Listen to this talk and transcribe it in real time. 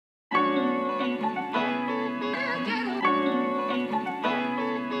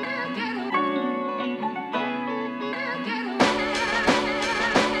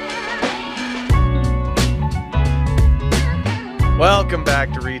Welcome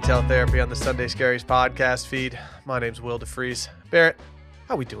back to Retail Therapy on the Sunday Scaries podcast feed. My name's Will DeFries. Barrett,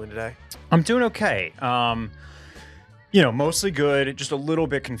 how are we doing today? I'm doing okay. Mostly good, just a little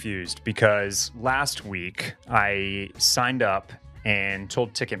bit confused because last week I signed up and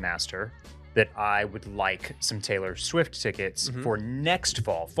told Ticketmaster that I would like some Taylor Swift tickets for next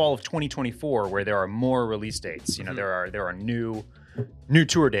fall of 2024, where there are more release dates. You know, there are new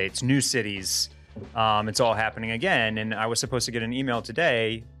tour dates, new cities. It's all happening again, and I was supposed to get an email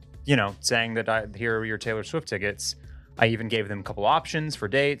today, saying that here are your Taylor Swift tickets. I even gave them a couple options for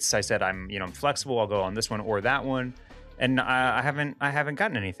dates. I said I'm flexible. I'll go on this one or that one, and I haven't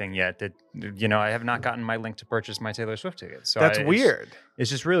gotten anything yet. That I have not gotten my link to purchase my Taylor Swift tickets. So that's weird. It's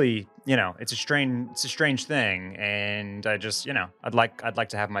just really it's a strange thing, and I just I'd like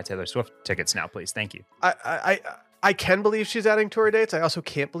to have my Taylor Swift tickets now, please. Thank you. I can believe she's adding tour dates. I also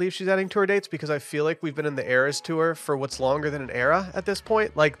can't believe she's adding tour dates because I feel like we've been in the Eras tour for what's longer than an era at this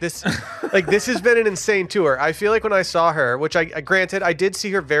point. Like this has been an insane tour. I feel like when I saw her, which I granted, I did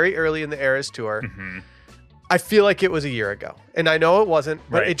see her very early in the Eras tour. I feel like it was a year ago, and I know it wasn't,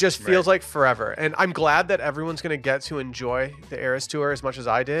 but it just feels like forever. And I'm glad that everyone's going to get to enjoy the Eras tour as much as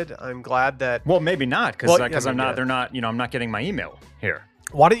I did. I'm glad that. Well, maybe not because I'm not. They're not. I'm not getting my email here.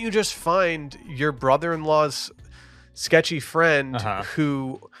 Why don't you just find your brother-in-law's sketchy friend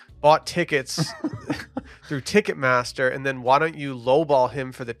who bought tickets through Ticketmaster, and then why don't you lowball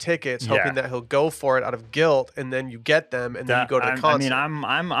him for the tickets, hoping that he'll go for it out of guilt, and then you get them, and then you go to the concert. I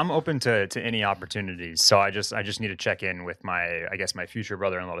mean, I'm open to any opportunities, so I just need to check in with my future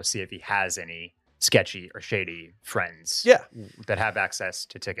brother-in-law to see if he has any sketchy or shady friends that have access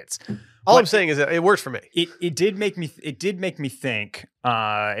to tickets. All I'm saying is that it works for me. It did make me think.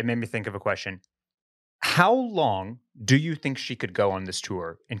 It made me think of a question. How long do you think she could go on this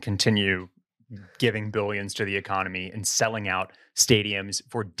tour and continue giving billions to the economy and selling out stadiums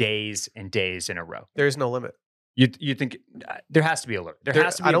for days and days in a row? There is no limit. You think there has to be a limit? There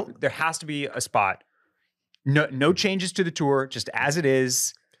has to be a spot. No changes to the tour, just as it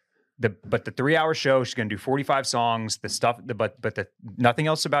is. But the 3-hour show, she's going to do 45 songs. Nothing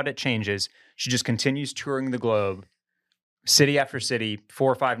else about it changes. She just continues touring the globe. City after city,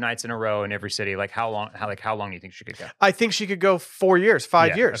 4 or 5 nights in a row in every city. Like how long do you think she could go? I think she could go 4 years,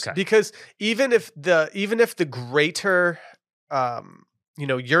 5 years. Okay. Because even if the greater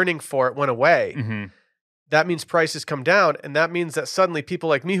yearning for it went away, that means prices come down, and that means that suddenly people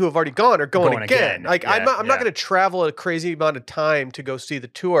like me who have already gone are going again. Like I'm not going to travel a crazy amount of time to go see the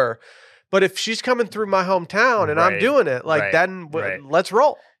tour, but if she's coming through my hometown and I'm doing it, then let's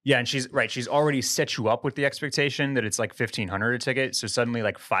roll. Yeah, and she's already set you up with the expectation that it's like $1,500 a ticket. So suddenly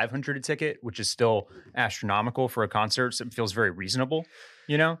like $500 a ticket, which is still astronomical for a concert. So it feels very reasonable,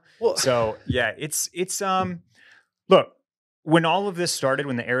 Well, so yeah, it's look, when all of this started,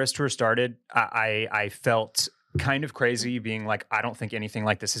 when the Eras tour started, I felt kind of crazy being like, I don't think anything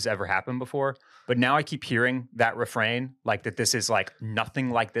like this has ever happened before. But now I keep hearing that refrain, like that this is like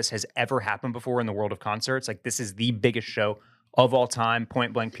nothing like this has ever happened before in the world of concerts. Like this is the biggest show of all time,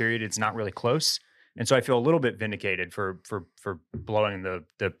 point blank period. It's not really close. And so I feel a little bit vindicated for blowing the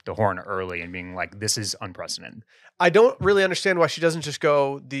horn early and being like, this is unprecedented. I don't really understand why she doesn't just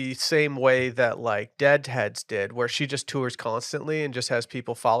go the same way that like Deadheads did, where she just tours constantly and just has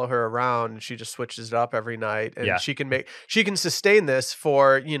people follow her around, and she just switches it up every night, and she can sustain this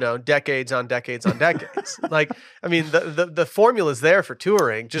for decades on decades on decades. Like, I mean, the formula's there for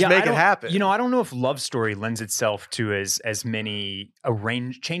touring. Just make it happen. I don't know if Love Story lends itself to as many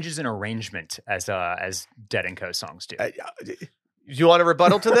changes in arrangement as Dead & Co songs do. Do you want a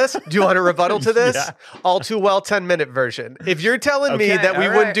rebuttal to this? Yeah. All Too Well 10-minute version. If you're telling me that we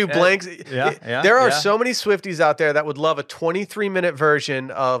wouldn't do blanks, there are so many Swifties out there that would love a 23-minute version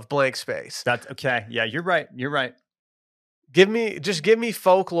of Blank Space. That's okay. Yeah, you're right. Give me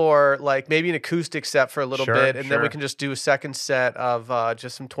Folklore, like maybe an acoustic set for a little bit, and then we can just do a second set of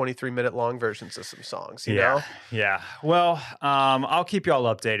just some 23-minute long versions of some songs. You know? Yeah. Well, I'll keep you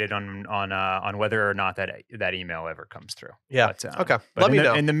all updated on whether or not that email ever comes through. Yeah. Okay. But let me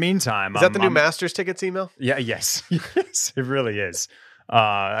know. In the meantime, is that the new Masters tickets email? Yeah. Yes. Yes. It really is.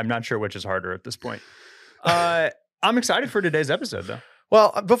 I'm not sure which is harder at this point. I'm excited for today's episode, though.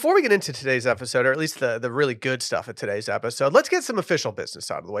 Well, before we get into today's episode, or at least the really good stuff of today's episode, let's get some official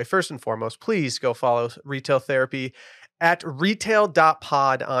business out of the way. First and foremost, please go follow Retail Therapy at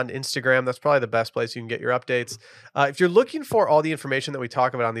retail.pod on Instagram. That's probably the best place you can get your updates. If you're looking for all the information that we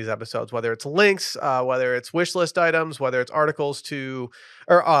talk about on these episodes, whether it's links, whether it's wish list items, whether it's links to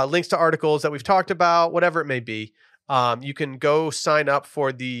articles that we've talked about, whatever it may be, you can go sign up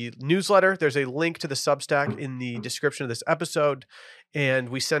for the newsletter. There's a link to the Substack in the description of this episode. and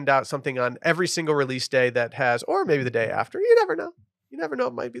we send out something on every single release day that has, or maybe the day after. You never know. You never know.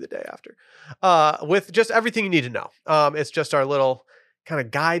 It might be the day after. With just everything you need to know. It's just our little kind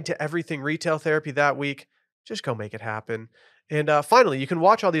of guide to everything retail therapy that week. Just go make it happen. And finally, you can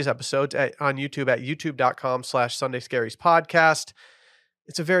watch all these episodes on YouTube at youtube.com/Sunday Scaries podcast.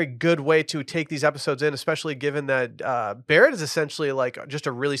 It's a very good way to take these episodes in, especially given that Barrett is essentially like just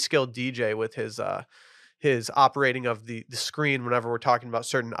a really skilled DJ with his operating of the screen whenever we're talking about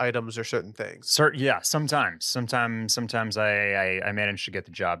certain items or certain things. Yeah, sometimes I manage to get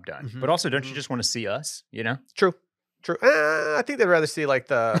the job done. Mm-hmm. But also, don't you just want to see us, you know? True. I think they'd rather see like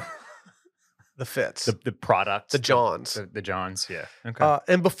the fits. The product. The Johns. The Johns, yeah. Okay.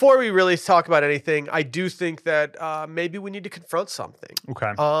 And before we really talk about anything, I do think that maybe we need to confront something.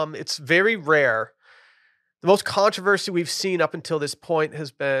 Okay. It's very rare. The most controversy we've seen up until this point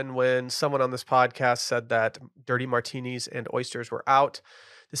has been when someone on this podcast said that dirty martinis and oysters were out.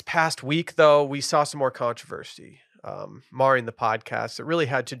 This past week, though, we saw some more controversy marring the podcast. It really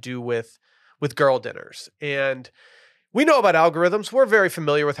had to do with girl dinners. And we know about algorithms. We're very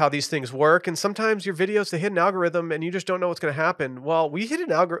familiar with how these things work. And sometimes your videos, they hit an algorithm and you just don't know what's going to happen. Well, we hit an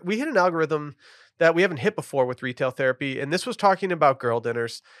algorithm that we haven't hit before with retail therapy. And this was talking about girl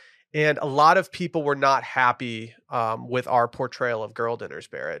dinners. And a lot of people were not happy with our portrayal of girl dinners,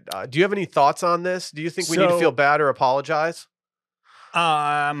 Barrett. Do you have any thoughts on this? Do you think we need to feel bad or apologize?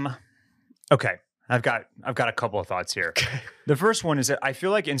 Okay. I've got a couple of thoughts here. Okay. The first one is that I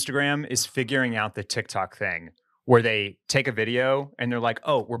feel like Instagram is figuring out the TikTok thing where they take a video and they're like,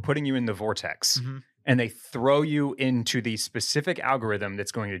 oh, we're putting you in the vortex. Mm-hmm. And they throw you into the specific algorithm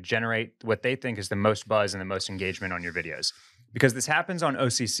that's going to generate what they think is the most buzz and the most engagement on your videos. Because this happens on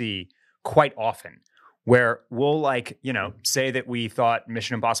OCC quite often, where we'll say that we thought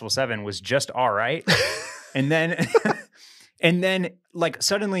Mission Impossible 7 was just all right. and then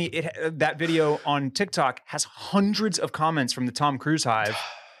suddenly that video on TikTok has hundreds of comments from the Tom Cruise hive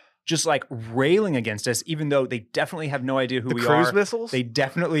just like railing against us, even though they definitely have no idea who we are. Cruise missiles? They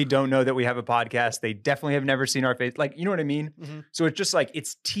definitely don't know that we have a podcast. They definitely have never seen our face. Like, you know what I mean? Mm-hmm. So it's just like,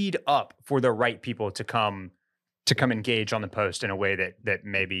 it's teed up for the right people to come engage on the post in a way that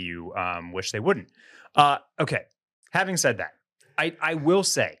maybe you wish they wouldn't. Okay. Having said that, I will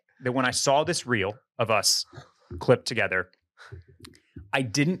say that when I saw this reel of us clipped together, I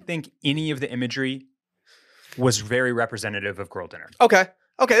didn't think any of the imagery was very representative of girl dinner.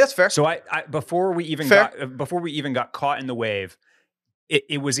 Okay, that's fair. So I before we even got caught in the wave,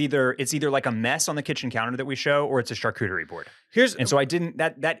 it's either like a mess on the kitchen counter that we show, or it's a charcuterie board. So I didn't.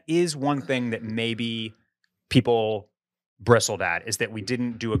 That is one thing that maybe people bristled at, is that we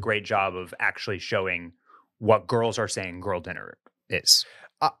didn't do a great job of actually showing what girls are saying girl dinner is.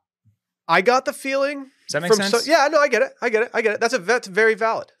 I got the feeling. Does that make sense? Yeah, no, I get it. That's very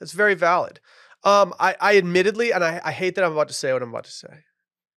valid. That's very valid. I admittedly, and I hate that I'm about to say what I'm about to say,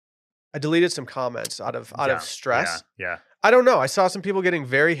 I deleted some comments out of stress. Yeah. I don't know. I saw some people getting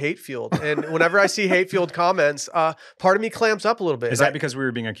very hate-fueled. And whenever I see hate-fueled comments, part of me clamps up a little bit. Is that because we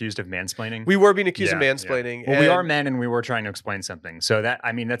were being accused of mansplaining? We were being accused of mansplaining. Yeah. Well, we are men and we were trying to explain something. So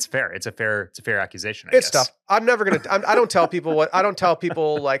that's fair. It's a fair accusation, I guess. It's tough. I'm never going to, I don't tell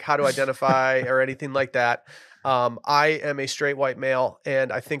people like how to identify or anything like that. I am a straight white male.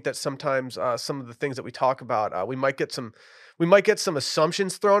 And I think that sometimes some of the things that we talk about, we might get some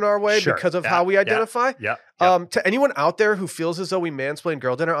assumptions thrown our way because of how we identify. Yeah. To anyone out there who feels as though we mansplain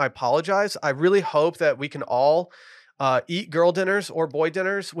girl dinner, I apologize. I really hope that we can all eat girl dinners or boy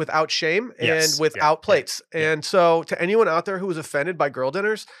dinners without shame and without plates. Yeah. And so to anyone out there who is offended by girl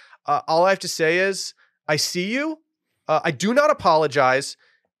dinners, all I have to say is I see you. I do not apologize.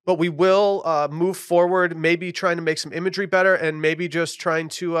 But we will move forward, maybe trying to make some imagery better, and maybe just trying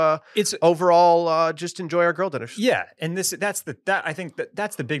to overall just enjoy our girl dinners. Yeah, and I think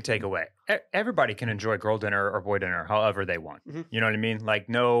that's the big takeaway. Everybody can enjoy girl dinner or boy dinner however they want. Mm-hmm. You know what I mean? Like,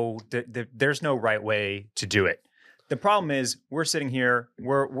 there's no right way to do it. The problem is we're sitting here,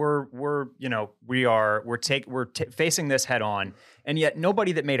 we're facing this head on, and yet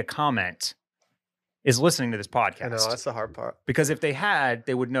nobody that made a comment is listening to this podcast. I know, that's the hard part. Because if they had,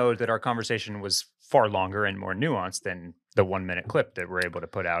 they would know that our conversation was far longer and more nuanced than the 1 minute clip that we're able to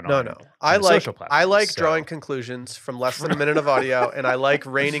put out on social platforms. I like drawing conclusions from less than a minute of audio, and I like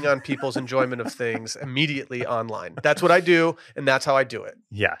raining on people's enjoyment of things immediately online. That's what I do, and that's how I do it.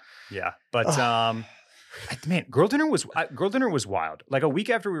 Yeah. But man, girl dinner was wild. Like a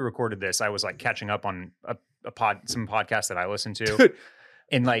week after we recorded this, I was like catching up on some podcasts that I listened to. Dude.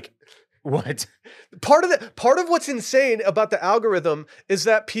 And like What? Part of what's insane about the algorithm is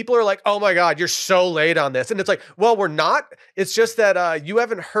that people are like, "Oh my God, you're so late on this," and it's like, "Well, we're not. It's just that you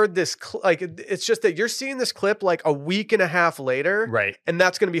haven't heard this. It's just that you're seeing this clip like a week and a half later, Right? And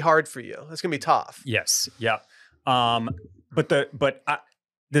that's going to be hard for you. That's going to be tough." Yes. Yeah.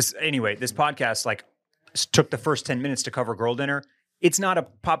 This podcast like took the first 10 minutes to cover girl dinner. It's not a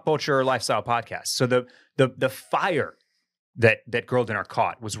pop culture or lifestyle podcast. So the fire that girl dinner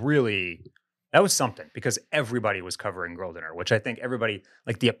caught was that was something, because everybody was covering girl dinner, which I think everybody,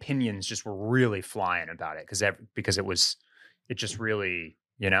 like, the opinions just were really flying about it because it just really,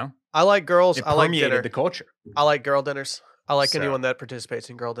 I like girls. it I like permeated dinner. the culture. I like girl dinners. I like anyone that participates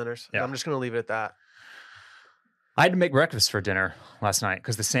in girl dinners. Yeah. I'm just going to leave it at that. I had to make breakfast for dinner last night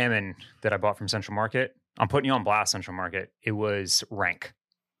because the salmon that I bought from Central Market, I'm putting you on blast, Central Market, it was rank.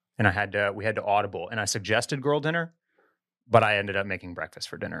 And we had to audible, and I suggested girl dinner, but I ended up making breakfast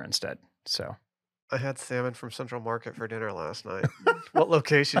for dinner instead. So I had salmon from Central Market for dinner last night. What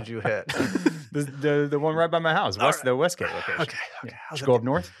location did you hit? the one right by my house, the Westgate location. Okay. Yeah. Did you go up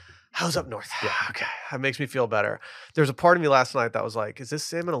north? I was up north. Yeah. Okay. That makes me feel better. There's a part of me last night that was like, is this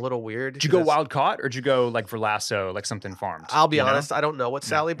salmon a little weird? Did you go wild caught, or did you go like Verlasso, like something farmed? I'll be honest, I don't know what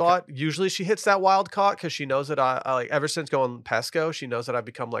Sally bought. Usually she hits that wild caught because she knows that I like, ever since going Pesco, she knows that I've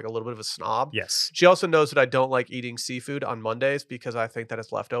become like a little bit of a snob. Yes. She also knows that I don't like eating seafood on Mondays because I think that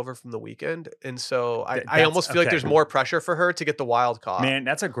it's leftover from the weekend. And so I almost feel like there's more pressure for her to get the wild caught. Man,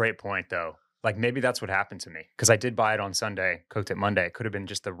 that's a great point though. Like, maybe that's what happened to me, because I did buy it on Sunday, cooked it Monday. It could have been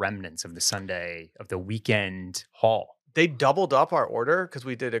just the remnants of the Sunday, of the weekend haul. They doubled up our order because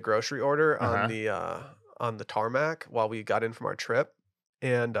we did a grocery order on the tarmac while we got in from our trip.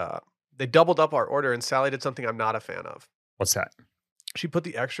 And they doubled up our order, and Sally did something I'm not a fan of. What's that? She put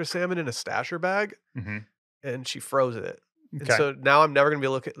the extra salmon in a stasher bag, and she froze it. Okay. And so now I'm never gonna be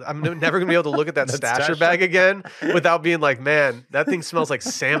able to look at that stasher bag again without being like, man, that thing smells like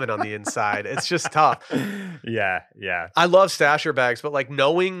salmon on the inside. It's just tough. Yeah. I love stasher bags, but like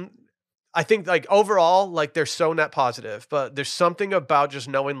I think like overall, like they're so net positive, but there's something about just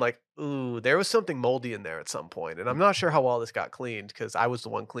knowing like, ooh, there was something moldy in there at some point. And I'm not sure how well this got cleaned because I was the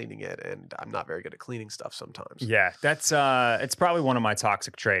one cleaning it, and I'm not very good at cleaning stuff sometimes. Yeah, that's it's probably one of my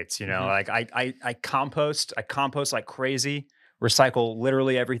toxic traits, Like I compost like crazy, recycle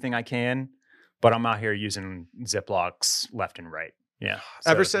literally everything I can, but I'm out here using Ziplocs left and right. Yeah.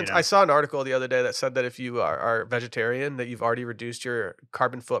 Ever since I saw an article the other day that said that if you are vegetarian, that you've already reduced your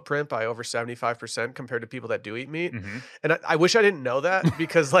carbon footprint by over 75% compared to people that do eat meat. And I wish I didn't know that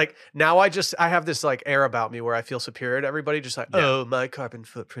because like now I have this like air about me where I feel superior to everybody. Just like, oh, my carbon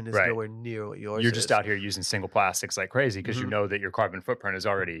footprint is nowhere near what yours is. You're just out here using single plastics like crazy because you know that your carbon footprint is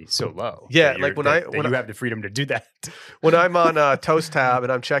already so low. Yeah. Like when you have the freedom to do that. When I'm on Toast Tab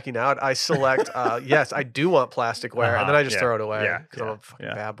and I'm checking out, I select, yes, I do want plasticware, and then I just throw it away. Yeah. Because I'm a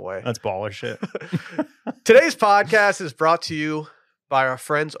fucking bad boy. That's baller shit. Today's podcast is brought to you by our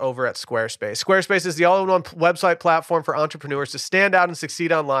friends over at Squarespace. Squarespace is the all-in-one website platform for entrepreneurs to stand out and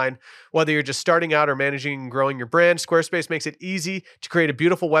succeed online. Whether you're just starting out or managing and growing your brand, Squarespace makes it easy to create a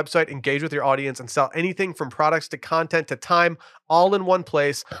beautiful website, engage with your audience, and sell anything from products to content to time, all in one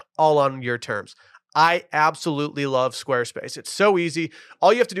place, all on your terms. I absolutely love Squarespace. It's so easy.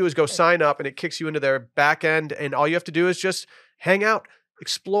 All you have to do is go sign up, and it kicks you into their back end, and all you have to do is just hang out,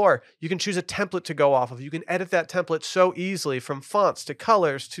 explore. You can choose a template to go off of. You can edit that template so easily, from fonts to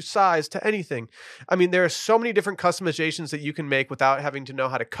colors to size to anything. I mean, there are so many different customizations that you can make without having to know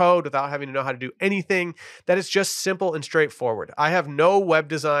how to code, without having to know how to do anything. That is just simple and straightforward. I have no web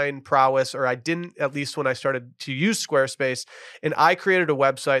design prowess, or I didn't, at least when I started to use Squarespace, and I created a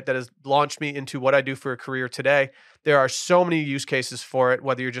website that has launched me into what I do for a career today. There are so many use cases for it,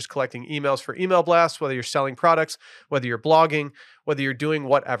 whether you're just collecting emails for email blasts, whether you're selling products, whether you're blogging, whether you're doing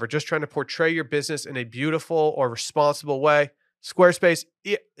whatever, just trying to portray your business in a beautiful or responsible way. Squarespace,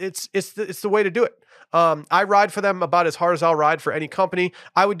 it's the way to do it. I ride for them about as hard as I'll ride for any company.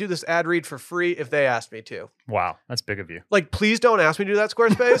 I would do this ad read for free if they asked me to. Wow, that's big of you. Like, please don't ask me to do that,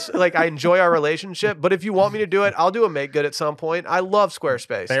 Squarespace. Like, I enjoy our relationship, but if you want me to do it, I'll do a make good at some point. I love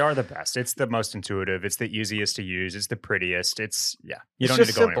Squarespace. They are the best. It's the most intuitive. It's the easiest to use. It's the prettiest. You don't need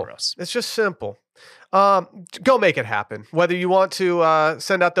to go anywhere else. It's just simple. Go make it happen. Whether you want to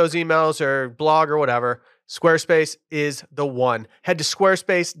send out those emails or blog or whatever, Squarespace is the one. Head to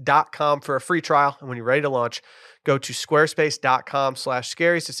squarespace.com for a free trial. And when you're ready to launch, go to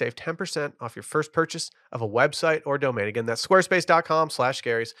squarespace.com/scaries to save 10% off your first purchase of a website or domain. Again, that's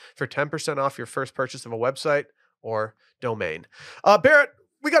squarespace.com/scaries for 10% off your first purchase of a website or domain. Barrett,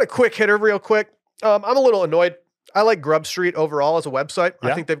 we got a quick hitter real quick. I'm a little annoyed. I like Grub Street overall as a website. Yeah.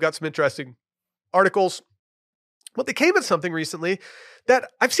 I think they've got some interesting articles. But they came at something recently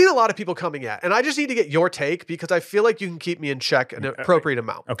that I've seen a lot of people coming at, and I just need to get your take because I feel like you can keep me in check an appropriate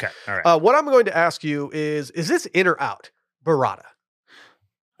amount. Okay. All right. What I'm going to ask you is this in or out? Burrata.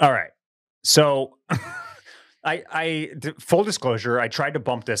 All right. So full disclosure, I tried to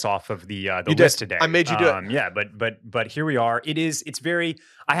bump this off of the list today. I made you do it. Yeah, but here we are. It's very,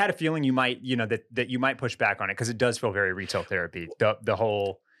 I had a feeling you might, that you might push back on it because it does feel very retail therapy. The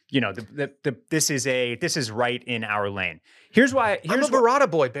whole, this is right in our lane. Here's I'm a Burrata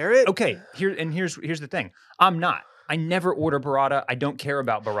boy, Barrett. Okay. Here's the thing. I'm not. I never order burrata. I don't care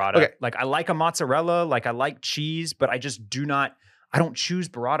about burrata. Okay. Like I like a mozzarella, like I like cheese, but I just I don't choose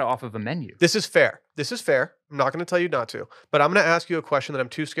burrata off of a menu. This is fair. I'm not going to tell you not to, but I'm going to ask you a question that I'm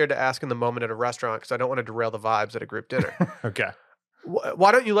too scared to ask in the moment at a restaurant because I don't want to derail the vibes at a group dinner. Okay.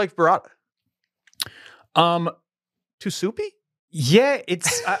 Why don't you like burrata? Too soupy? Yeah,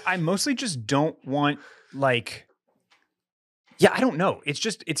 I mostly just don't want I don't know.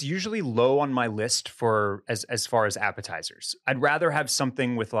 It's usually low on my list for as far as appetizers. I'd rather have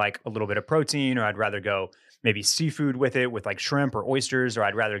something with like a little bit of protein, or I'd rather go maybe seafood with it, with like shrimp or oysters, or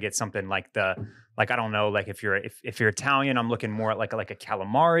I'd rather get something like I don't know, like if you're Italian, I'm looking more at like a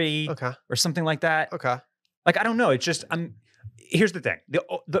calamari, okay, or something like that. Okay. Like I don't know. It's just here's the thing.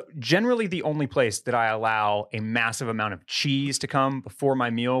 Generally the only place that I allow a massive amount of cheese to come before my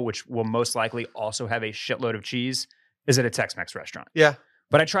meal, which will most likely also have a shitload of cheese, is at a Tex-Mex restaurant. Yeah.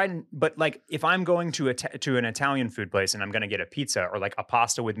 But like if I'm going to an Italian food place and I'm going to get a pizza or like a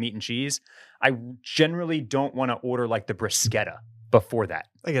pasta with meat and cheese, I generally don't want to order like the bruschetta before that.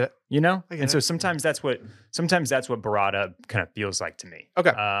 I get it. So sometimes that's what burrata kind of feels like to me. Okay.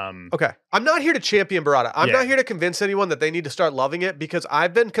 Okay. I'm not here to champion burrata. I'm not here to convince anyone that they need to start loving it because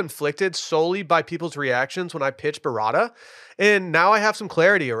I've been conflicted solely by people's reactions when I pitch burrata. And now I have some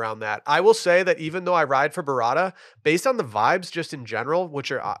clarity around that. I will say that even though I ride for burrata, based on the vibes just in general,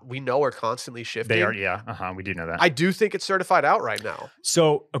 which we know are constantly shifting. They are, yeah. We do know that. I do think it's certified out right now.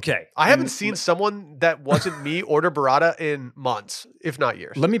 So, okay. I haven't seen someone that wasn't me order burrata in months, if not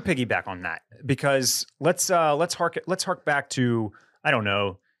years. Let me piggyback on that because let's hark back to, I don't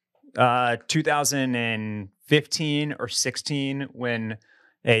know, 2015 or 16 when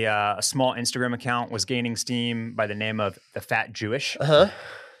a small Instagram account was gaining steam by the name of The Fat Jewish. Uh-huh.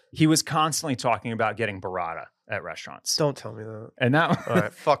 He was constantly talking about getting burrata at restaurants. Don't tell me that. And that, all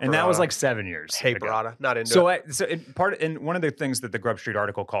right, fuck and burrata. that was like 7 years. Hey, ago. burrata, not into it. And one of the things that the Grub Street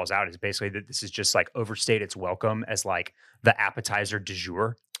article calls out is basically that this is just like overstayed its welcome as like the appetizer du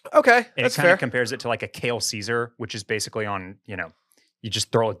jour. Okay, and that's it kind fair. of compares it to like a kale Caesar, which is basically on, you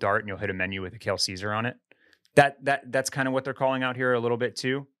just throw a dart and you'll hit a menu with a kale Caesar on it. That's kind of what they're calling out here a little bit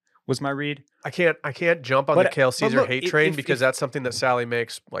too. Was my read. I can't jump on the kale Caesar hate train because that's something that Sally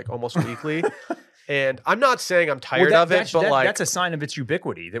makes like almost weekly. And I'm not saying I'm tired of it, but that's a sign of its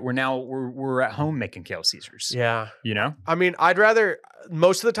ubiquity that we're at home making kale Caesars. Yeah. I mean,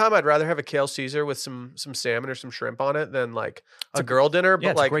 most of the time I'd rather have a kale Caesar with some salmon or some shrimp on it than like a girl dinner. But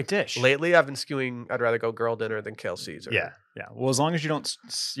it's like a great dish. Lately I've been skewing, I'd rather go girl dinner than kale Caesar. Yeah. Yeah. Well, as long as you don't,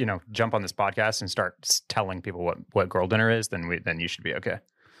 jump on this podcast and start telling people what girl dinner is, then you should be okay.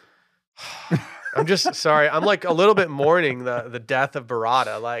 I'm just sorry. I'm like a little bit mourning the death of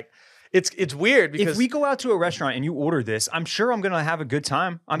burrata. Like it's weird because if we go out to a restaurant and you order this, I'm sure I'm going to have a good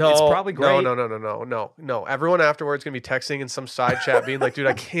time. It's probably great. No. Everyone afterwards going to be texting in some side chat being like, dude,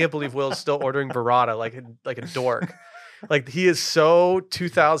 I can't believe Will's still ordering burrata like a dork. Like he is so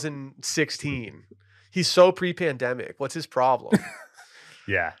 2016. He's so pre-pandemic. What's his problem?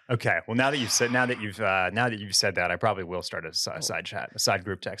 Yeah. Okay. Well, now that you've said that, I probably will start a side chat, a side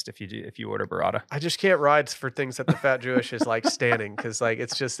group text if you order burrata. I just can't ride for things that the Fat Jewish is like standing because like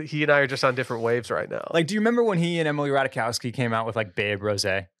it's just he and I are just on different waves right now. Like, do you remember when he and Emily Ratajkowski came out with like Babe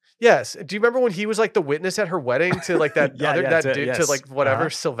Rosé? Yes. Do you remember when he was like the witness at her wedding to like that to like whatever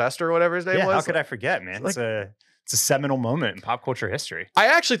Sylvester or whatever his name was? How could I forget, man? It's a seminal moment in pop culture history. I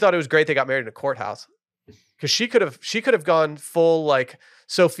actually thought it was great they got married in a courthouse. Because she could have gone full like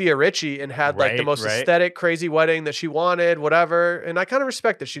Sophia Richie and had like the most aesthetic, crazy wedding that she wanted, whatever. And I kind of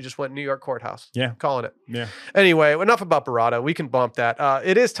respect that she just went New York courthouse. Yeah. Calling it. Yeah. Anyway, enough about burrata. We can bump that.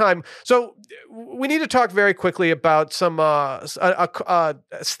 It is time. So we need to talk very quickly about some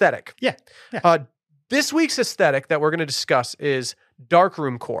aesthetic. Yeah. This week's aesthetic that we're going to discuss is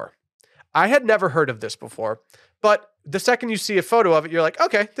darkroom core. I had never heard of this before, but the second you see a photo of it, you're like,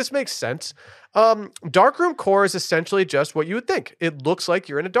 okay, this makes sense. Darkroom core is essentially just what you would think. It looks like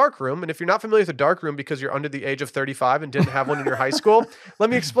you're in a dark room. And if you're not familiar with a dark room because you're under the age of 35 and didn't have one in your high school, let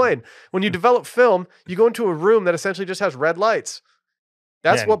me explain. When you develop film, you go into a room that essentially just has red lights.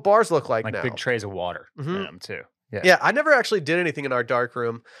 That's what bars look like now. Big trays of water in them too. Yeah, I never actually did anything in our dark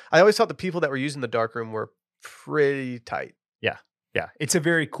room. I always thought the people that were using the dark room were pretty tight. Yeah, it's a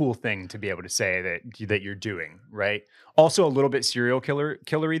very cool thing to be able to say that you're doing, right? Also a little bit serial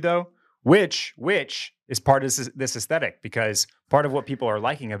killery though, which is part of this aesthetic, because part of what people are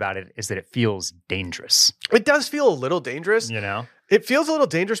liking about it is that it feels dangerous. It does feel a little dangerous. You know? It feels a little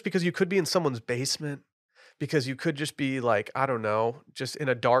dangerous because you could be in someone's basement, because you could just be like, I don't know, just in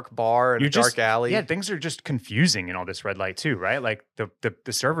a dark bar in a dark alley. Yeah, things are just confusing in all this red light too, right? Like the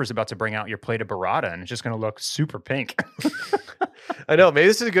server's about to bring out your plate of burrata and it's just going to look super pink. I know. Maybe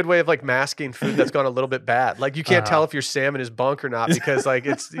this is a good way of like masking food that's gone a little bit bad. Like you can't tell if your salmon is bunk or not because like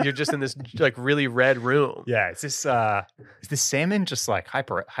you're just in this like really red room. Yeah. Is this salmon just like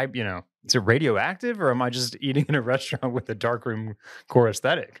hyper, you know, is it radioactive, or am I just eating in a restaurant with a darkroom core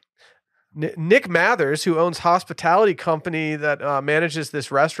aesthetic? Nick Mathers, who owns hospitality company that manages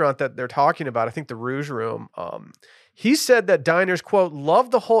this restaurant that they're talking about, I think the Rouge Room, he said that diners, quote,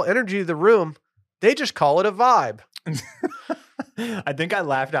 love the whole energy of the room. They just call it a vibe. I think I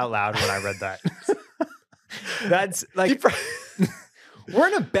laughed out loud when I read that. That's like we're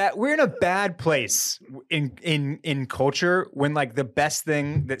in a bad place in culture when like the best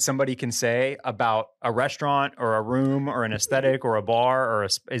thing that somebody can say about a restaurant or a room or an aesthetic or a bar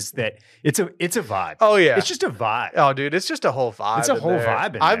is that it's a vibe. Oh yeah, it's just a vibe. Oh dude, it's just a whole vibe. It's a whole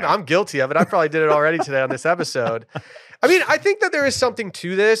vibe. I'm guilty of it. I probably did it already today on this episode. I mean, I think that there is something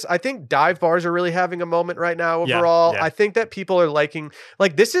to this. I think dive bars are really having a moment right now overall. Yeah. I think that people are liking,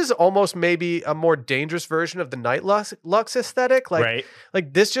 like, this is almost maybe a more dangerous version of the night lux aesthetic. Like,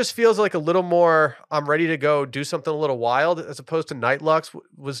 like this just feels like a little more, I'm ready to go do something a little wild, as opposed to night lux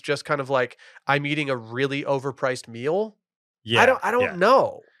was just kind of like, I'm eating a really overpriced meal. Yeah. I don't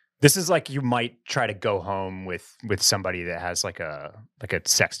know. This is like you might try to go home with somebody that has like a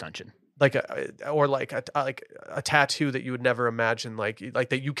sex dungeon. Like a tattoo that you would never imagine, like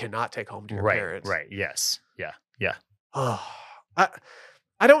that you cannot take home to your parents. Right. Yes. Yeah. Oh,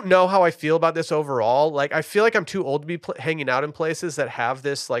 I don't know how I feel about this overall. Like, I feel like I'm too old to be hanging out in places that have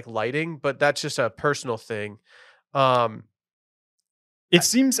this like lighting, but that's just a personal thing. It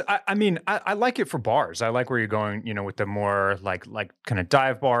seems, I mean, I like it for bars. I like where you're going, you know, with the more like kind of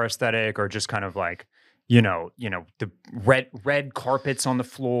dive bar aesthetic, or just kind of like, you know, the red carpets on the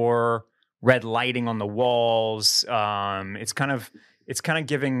floor, red lighting on the walls. It's kind of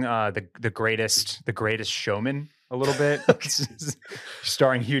giving the greatest showman a little bit,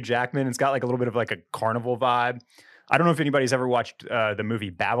 starring Hugh Jackman. It's got like a little bit of like a carnival vibe. I don't know if anybody's ever watched the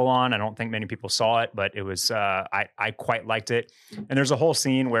movie Babylon. I don't think many people saw it, but it was I quite liked it. And there's a whole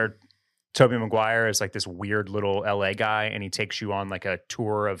scene where Tobey Maguire is like this weird little LA guy, and he takes you on like a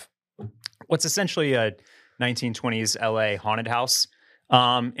tour of what's essentially a 1920s LA haunted house.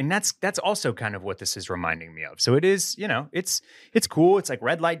 And that's also kind of what this is reminding me of. So it is, you know, it's cool. It's like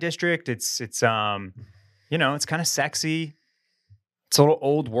red light district. It's you know, it's kind of sexy. It's a little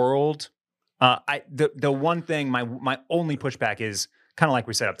old world. The one thing, my only pushback is kind of like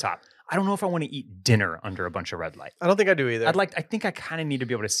we said up top. I don't know if I want to eat dinner under a bunch of red light. I don't think I do either. I think I kind of need to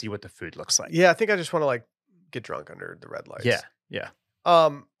be able to see what the food looks like. Yeah, I think I just want to like get drunk under the red lights. Yeah.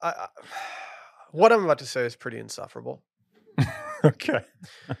 What I'm about to say is pretty insufferable. Okay.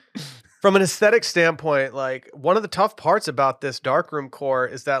 From an aesthetic standpoint, like, one of the tough parts about this darkroom core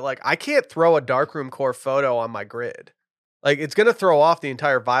is that like I can't throw a darkroom core photo on my grid. Like, it's going to throw off the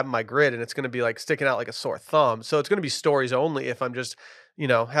entire vibe of my grid, and it's going to be like sticking out like a sore thumb. So it's going to be stories only if I'm just, you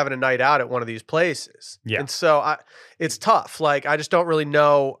know, having a night out at one of these places. Yeah. And so it's tough. Like, I just don't really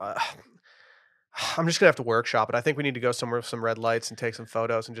know. I'm just going to have to workshop it. I think we need to go somewhere with some red lights and take some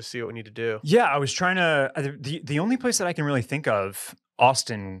photos and just see what we need to do. Yeah, I was trying to, the only place that I can really think of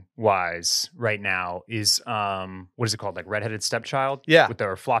Austin wise right now is, what is it called? Like Redheaded Stepchild? Yeah. With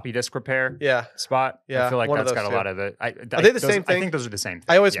their floppy disk repair spot. Yeah. I feel like that's got a lot of the, are they the same thing? I think those are the same thing.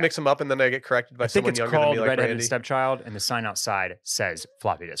 I always mix them up and then I get corrected by someone younger than me, like Redheaded Randy. Stepchild, and the sign outside says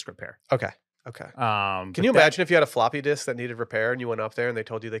floppy disk repair. Okay. Can you imagine if you had a floppy disk that needed repair and you went up there and they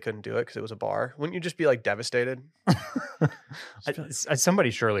told you they couldn't do it because it was a bar? Wouldn't you just be like devastated?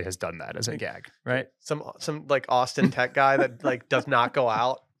 Somebody surely has done that as a gag, right? Some like Austin tech guy that like does not go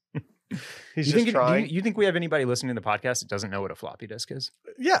out. He's just trying. You think we have anybody listening to the podcast that doesn't know what a floppy disk is?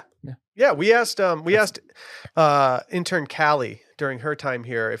 Yeah. We asked intern Callie during her time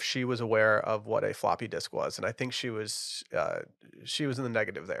here if she was aware of what a floppy disk was, and I think she was in the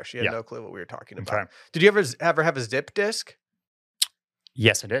negative there. She had no clue what we were talking about. Okay. Did you ever have a zip disk?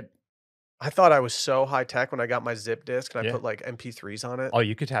 Yes, I did. I thought I was so high tech when I got my zip disk and I put like MP3s on it. Oh,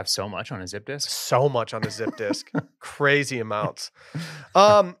 you could have so much on a zip disk? So much on a zip disk. Crazy amounts.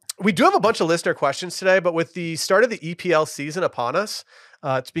 We do have a bunch of listener questions today, but with the start of the EPL season upon us,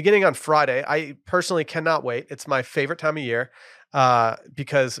 it's beginning on Friday. I personally cannot wait. It's my favorite time of year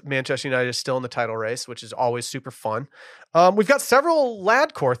because Manchester United is still in the title race, which is always super fun. We've got several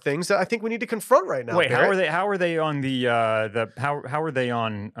Ladcore things that I think we need to confront right now. Wait, Barrett. how are they on how are they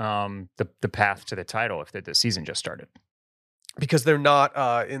on the path to the title if the season just started? Because they're not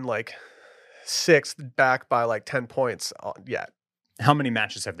in like sixth, back by like 10 points yet. How many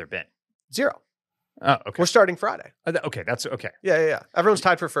matches have there been? 0. Oh, okay. We're starting Friday. Okay, that's okay. Yeah. Everyone's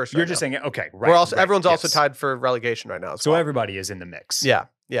tied for first. You're just saying, okay, right. Everyone's also tied for relegation right now. So everybody is in the mix. Yeah.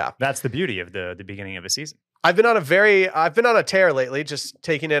 That's the beauty of the beginning of a season. I've been on a tear lately, just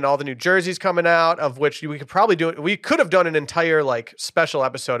taking in all the new jerseys coming out, of which we could have done an entire like special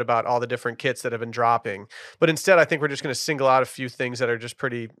episode about all the different kits that have been dropping. But instead, I think we're just going to single out a few things that are just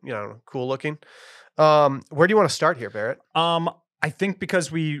pretty, cool looking. Where do you want to start here, Barrett? I think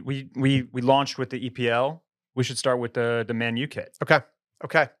because we launched with the EPL, we should start with the Man U kit.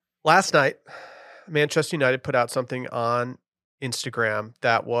 Okay. Last night, Manchester United put out something on Instagram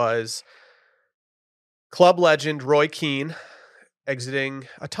that was club legend Roy Keane exiting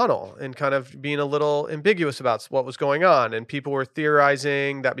a tunnel and kind of being a little ambiguous about what was going on. And people were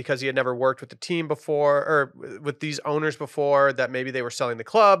theorizing that because he had never worked with the team before or with these owners before, that maybe they were selling the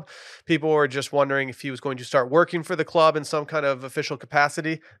club. People were just wondering if he was going to start working for the club in some kind of official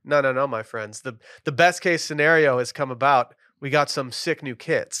capacity. No, my friends. The best case scenario has come about. We got some sick new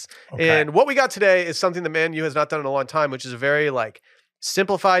kits. Okay. And what we got today is something that Man U has not done in a long time, which is a very like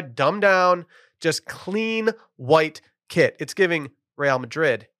simplified, dumbed down, just clean white kit. It's giving Real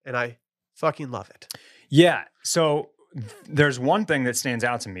Madrid, and I fucking love it. Yeah. So there's one thing that stands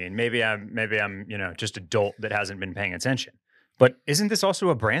out to me, and maybe I'm just a dolt that hasn't been paying attention. But isn't this also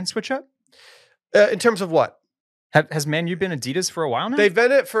a brand switch up? In terms of what? Has Man U been Adidas for a while now? They've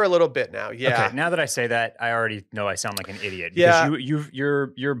been it for a little bit now. Yeah. Okay. Now that I say that, I already know I sound like an idiot. Because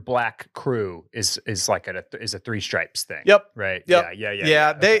your black crew is like a 3 stripes thing. Yep. Right. Yep.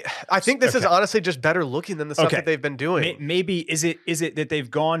 Yeah. Okay. I think this is honestly just better looking than the stuff that they've been doing. Maybe is it that they've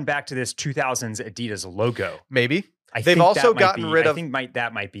gone back to this 2000s Adidas logo? Maybe. They've also gotten rid of. I think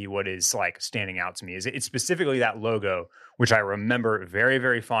that might be what is like standing out to me. Is it's specifically that logo, which I remember very,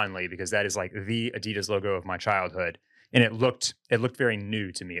 very fondly because that is like the Adidas logo of my childhood, and it looked very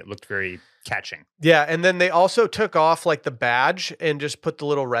new to me. It looked very catching. Yeah, and then they also took off like the badge and just put the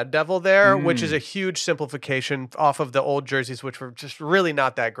little red devil there, which is a huge simplification off of the old jerseys, which were just really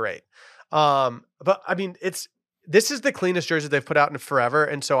not that great. But I mean, this is the cleanest jersey they've put out in forever,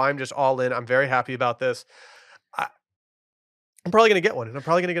 and so I'm just all in. I'm very happy about this. I'm probably going to get one, and I'm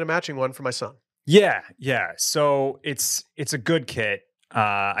probably going to get a matching one for my son. Yeah. So it's a good kit.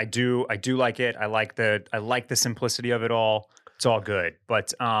 I do like it. I like the simplicity of it all. It's all good,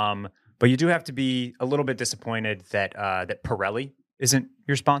 but you do have to be a little bit disappointed that Pirelli isn't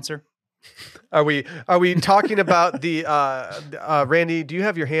your sponsor. Are we talking about the Randy? Do you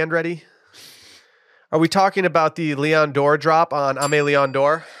have your hand ready? Are we talking about the Leon Dor drop on Ame Leon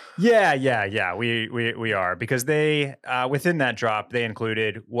Dor? Yeah. We are, because they within that drop they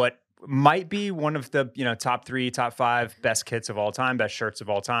included what might be one of the top 3, top 5 best kits of all time, best shirts of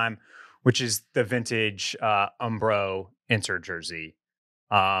all time, which is the vintage Umbro Inter jersey,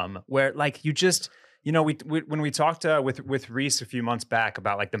 where like you just when we talked with Reese a few months back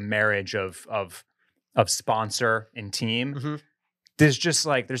about like the marriage of sponsor and team. Mm-hmm. There's just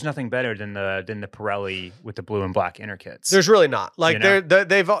like there's nothing better than the Pirelli with the blue and black inner kits. There's really not. Like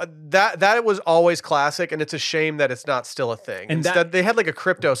that was always classic, and it's a shame that it's not still a thing. And instead, they had like a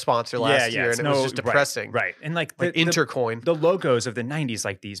crypto sponsor last year, and it was just depressing. Right. And like Intercoin, the logos of the '90s,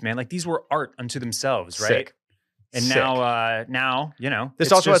 like these, man, like these were art unto themselves, right? Sick. And Sick. now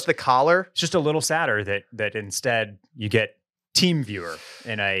this also has the collar. It's just a little sadder that instead you get Team Viewer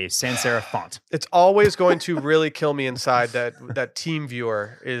in a sans serif font. It's always going to really kill me inside that Team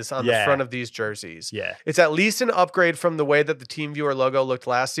Viewer is on the front of these jerseys. Yeah. It's at least an upgrade from the way that the Team Viewer logo looked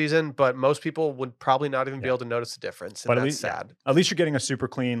last season, but most people would probably not even be able to notice the difference. And that's sad. At least you're getting a super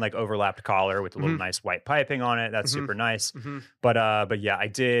clean, like overlapped collar with a little nice white piping on it. That's super nice. Mm-hmm. But yeah, I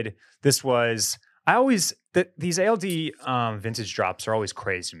did. These ALD vintage drops are always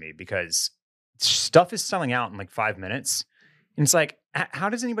crazy to me because stuff is selling out in like 5 minutes. And it's like, how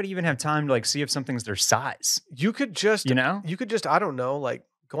does anybody even have time to like see if something's their size? You could just, You know, I don't know, like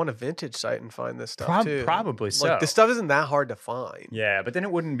go on a vintage site and find this stuff too. Probably so. Like this stuff isn't that hard to find. Yeah, but then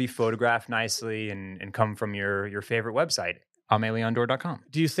it wouldn't be photographed nicely and come from your favorite website, ameliandor.com.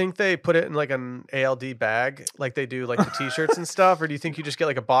 Do you think they put it in like an ALD bag like they do like the t-shirts and stuff? Or do you think you just get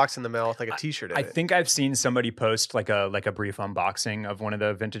like a box in the mail with like a t-shirt in it? I think I've seen somebody post like a brief unboxing of one of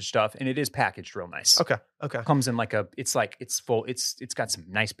the vintage stuff, and it is packaged real nice. Okay. Comes in like it's full. It's got some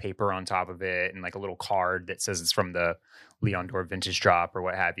nice paper on top of it and like a little card that says it's from the Leondor vintage drop or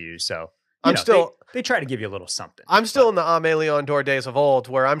what have you. So they try to give you a little something. I'm still in the Leondor days of old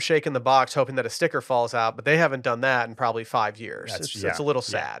where I'm shaking the box hoping that a sticker falls out, but they haven't done that in probably 5 years. It's a little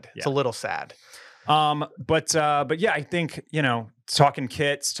sad. It's a little sad. But yeah, I think, talking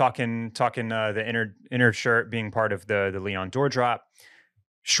kits, talking the inner shirt being part of the Leondor drop,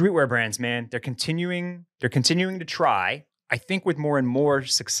 streetwear brands, man, they're continuing to try, I think with more and more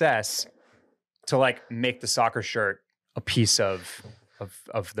success, to like make the soccer shirt a piece of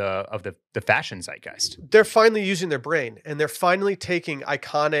the fashion zeitgeist. They're finally using their brain, and they're finally taking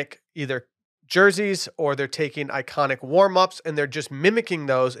iconic either jerseys or they're taking iconic warm-ups and they're just mimicking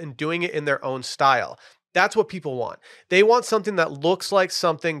those and doing it in their own style. That's what people want. They want something that looks like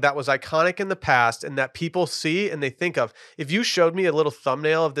something that was iconic in the past and that people see and they think of. If you showed me a little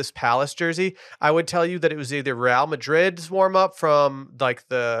thumbnail of this Palace jersey, I would tell you that it was either Real Madrid's warm-up from like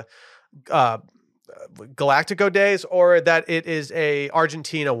the Galactico days, or that it is a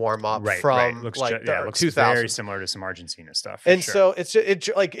Argentina warm up from looks like the looks 2000s. Very similar to some Argentina stuff. And so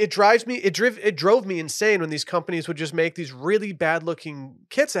it drove me insane when these companies would just make these really bad looking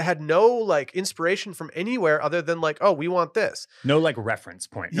kits that had no like inspiration from anywhere other than like, oh, we want this. No like reference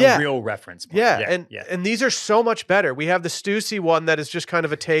point. No real reference point. And these are so much better. We have the Stussy one that is just kind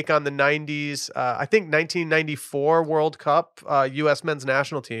of a take on the 90s, I think 1994 World Cup US men's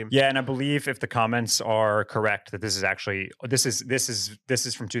national team. Yeah, and I believe if the comments are correct that this is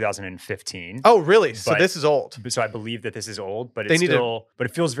from 2015. Oh, really? So this is old. So I believe that this is old, but but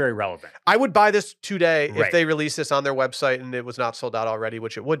it feels very relevant. I would buy this today if they released this on their website and it was not sold out already,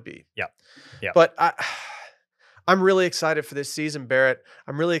 which it would be. Yeah. But I'm really excited for this season, Barrett.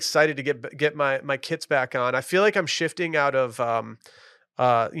 I'm really excited to get my kits back on. I feel like I'm shifting out of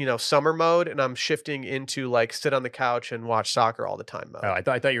summer mode, and I'm shifting into like sit on the couch and watch soccer all the time mode. Oh, I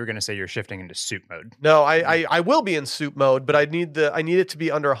thought you were going to say you're shifting into soup mode. No, I will be in soup mode, but I need it to be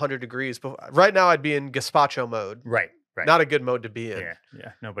under 100 degrees. But right now I'd be in gazpacho mode. Right. Not a good mode to be in.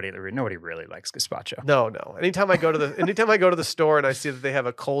 Yeah. Nobody really likes gazpacho. No. Anytime I go to the store and I see that they have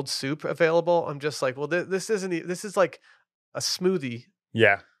a cold soup available, I'm just like, well, this is like a smoothie.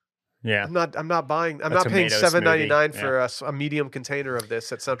 Yeah. I'm not paying $7.99 for a medium container of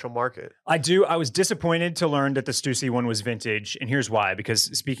this at Central Market. I was disappointed to learn that the Stussy one was vintage, and here's why. Because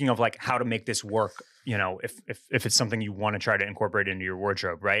speaking of like how to make this work, if it's something you want to try to incorporate into your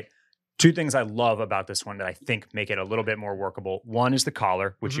wardrobe, right? Two things I love about this one that I think make it a little bit more workable. One is the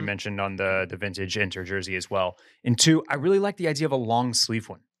collar, which you mentioned on the vintage Inter jersey as well. And two, I really like the idea of a long sleeve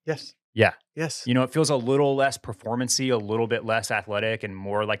one. Yes. Yeah. Yes. It feels a little less performance-y, a little bit less athletic, and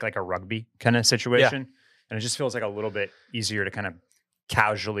more like a rugby kind of situation. Yeah. And it just feels like a little bit easier to kind of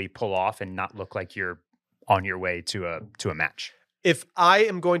casually pull off and not look like you're on your way to a match. If I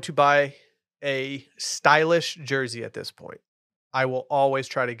am going to buy a stylish jersey at this point, I will always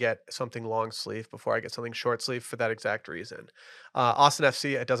try to get something long sleeve before I get something short sleeve for that exact reason. Austin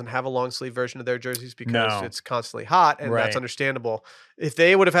FC, it doesn't have a long sleeve version of their jerseys because it's constantly hot, and that's understandable. If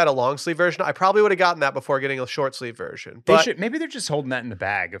they would have had a long sleeve version, I probably would have gotten that before getting a short sleeve version. But maybe they're just holding that in the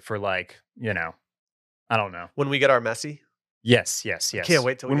bag for I don't know. When we get our Messi. Yes. Can't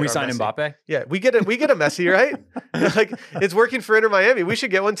wait till we sign Mbappe. Yeah, we get a Messi, right? Like it's working for Inter Miami. We should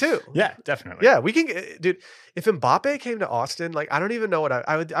get one too. Yeah, definitely. Yeah, we can dude. If Mbappe came to Austin, like I don't even know what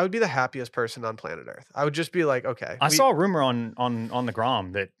I would be the happiest person on planet Earth. I would just be like, okay. I saw a rumor on the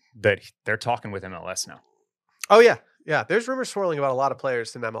Grom that they're talking with MLS now. Oh yeah. Yeah, there's rumors swirling about a lot of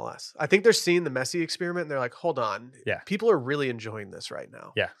players in MLS. I think they're seeing the Messi experiment and they're like, hold on. Yeah. People are really enjoying this right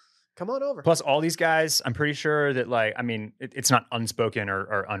now. Yeah. Come on over. Plus, all these guys, I'm pretty sure that, it's not unspoken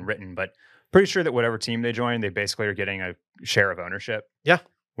or unwritten, but pretty sure that whatever team they join, they basically are getting a share of ownership. Yeah.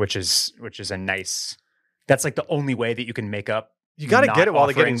 Which is a nice, that's like the only way that you can make up. You got to get it while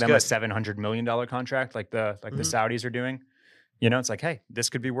they're getting them good. a $700 million contract like the Saudis are doing. It's like, hey, this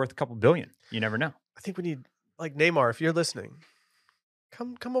could be worth a couple billion. You never know. I think we need, like Neymar, if you're listening,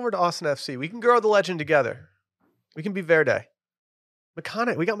 come over to Austin FC. We can grow the legend together. We can be Verde.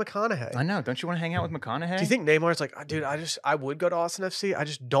 McConaughey, we got McConaughey. I know. Don't you want to hang out with McConaughey? Do you think Neymar's like, dude, I would go to Austin FC. I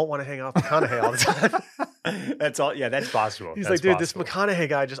just don't want to hang out with McConaughey all the time. That's all. Yeah, that's possible. He's That's like, dude, possible. this McConaughey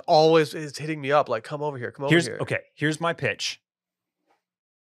guy just always is hitting me up. Like, come over here. Come over here. Okay, here's my pitch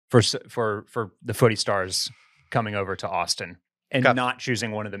for the footy stars coming over to Austin and not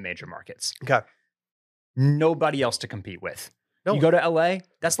choosing one of the major markets. Okay. Nobody else to compete with. No. You go to LA,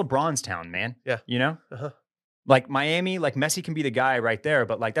 that's LeBron's town, man. Yeah. You know? Uh-huh. Like Miami, like Messi can be the guy right there,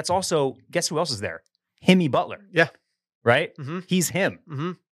 but like that's also, guess who else is there? Himmy Butler. Yeah. Right? Mm-hmm. He's him.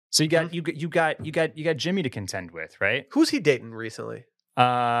 Mm-hmm. So you got Jimmy to contend with, right? Who's he dating recently?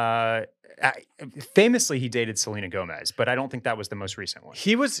 Famously he dated Selena Gomez, but I don't think that was the most recent one.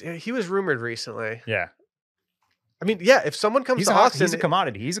 He was rumored recently. Yeah. I mean, yeah, if someone comes to Austin, he's a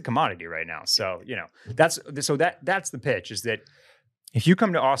commodity. He's a commodity right now. So, that's the pitch is that if you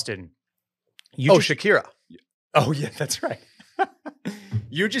come to Austin, Shakira. Oh yeah, that's right.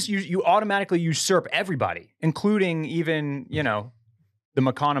 you automatically usurp everybody, including even, the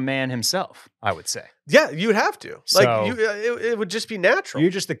McConaughey man himself, I would say. Yeah, you would have to. So, like it would just be natural.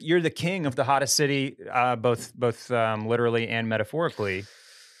 You're the king of the hottest city, both literally and metaphorically,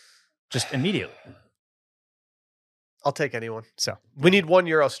 just immediately. I'll take anyone. So we need one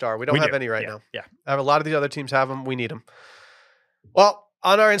Eurostar. We don't have any right now. Yeah. I have a lot of these other teams have them. We need them. Well,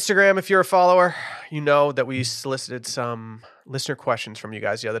 on our Instagram, if you're a follower, you know that we solicited some listener questions from you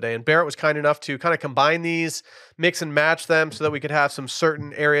guys the other day. And Barrett was kind enough to kind of combine these, mix and match them so that we could have some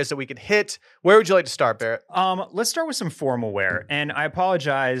certain areas that we could hit. Where would you like to start, Barrett? Let's start with some formal wear. And I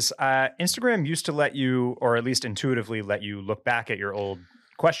apologize. Instagram used to let you, or at least intuitively let you look back at your old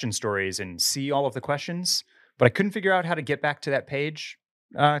question stories and see all of the questions. But I couldn't figure out how to get back to that page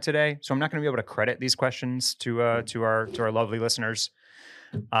today, so I'm not going to be able to credit these questions to our lovely listeners.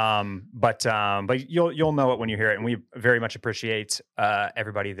 But you'll know it when you hear it, and we very much appreciate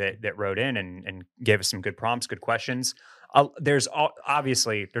everybody that wrote in and gave us some good prompts, good questions. There's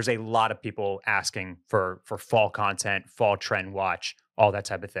a lot of people asking for fall content, fall trend watch, all that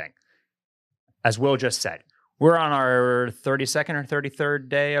type of thing. As Will just said, we're on our 32nd or 33rd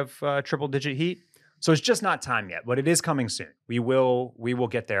day of triple digit heat. So it's just not time yet, but it is coming soon. We will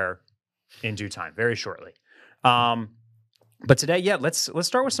get there in due time, very shortly. But today, let's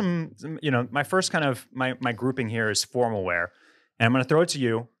start with some my first kind of my grouping here is formal wear, and I'm going to throw it to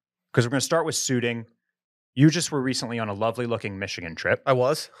you because we're going to start with suiting. You just were recently on a lovely looking Michigan trip. I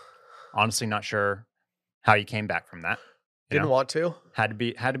was honestly not sure how you came back from that. Didn't want to. Had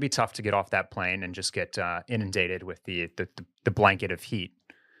to be tough to get off that plane and just get inundated with the blanket of heat.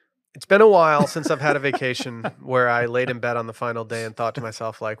 It's been a while since I've had a vacation where I laid in bed on the final day and thought to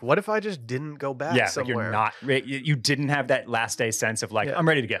myself, like, what if I just didn't go back somewhere? Like you didn't have that last day sense of like, I'm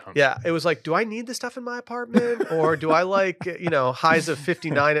ready to get home. Yeah. It was like, do I need the stuff in my apartment or do I like, highs of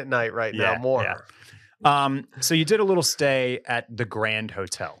 59 at night right now more? Yeah. So you did a little stay at the Grand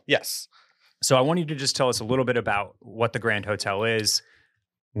Hotel. Yes. So I want you to just tell us a little bit about what the Grand Hotel is,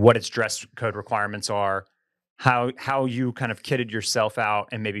 what its dress code requirements are, how you kind of kitted yourself out,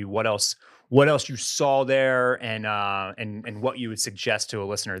 and maybe what else you saw there, and what you would suggest to a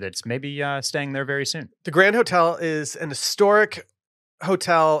listener that's maybe staying there very soon. The Grand Hotel is an historic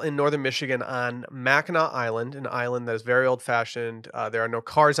hotel in northern Michigan on Mackinac Island, an island that is very old-fashioned. There are no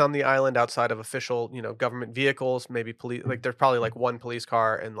cars on the island outside of official, government vehicles, maybe police. Like there's probably like one police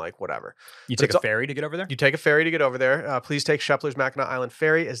car and like whatever. You take a ferry to get over there? You take a ferry to get over there. Please take Shepler's Mackinac Island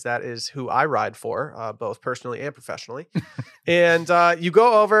Ferry, as that is who I ride for, both personally and professionally. And you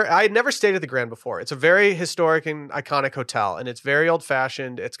go over. I had never stayed at the Grand before. It's a very historic and iconic hotel, and it's very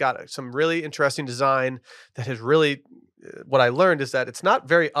old-fashioned. It's got some really interesting design that has really... What I learned is that it's not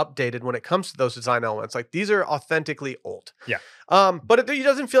very updated when it comes to those design elements. Like these are authentically old. Yeah. But it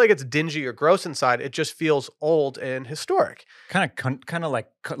doesn't feel like it's dingy or gross inside. It just feels old and historic. Kind of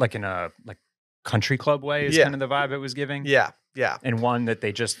like in a like country club way is kind of the vibe it was giving. Yeah. Yeah. And one that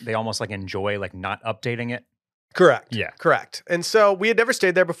they almost like enjoy like not updating it. Correct. Yeah. Correct. And so we had never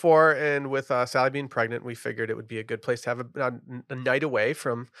stayed there before. And with Sally being pregnant, we figured it would be a good place to have a night away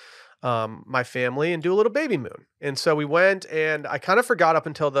from my family and do a little baby moon. And so we went, and I kind of forgot up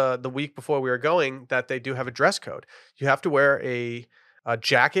until the week before we were going that they do have a dress code. You have to wear a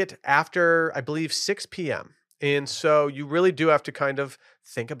jacket after, I believe, 6 p.m. And so you really do have to kind of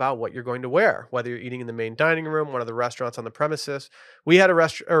think about what you're going to wear, whether you're eating in the main dining room, one of the restaurants on the premises. We had a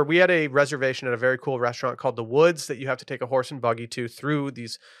reservation at a very cool restaurant called The Woods that you have to take a horse and buggy to through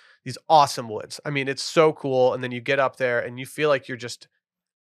these awesome woods. I mean, it's so cool. And then you get up there and you feel like you're just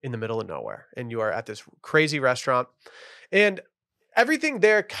in the middle of nowhere, and you are at this crazy restaurant, and everything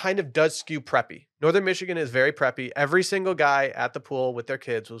there kind of does skew preppy. Northern Michigan is very preppy. Every single guy at the pool with their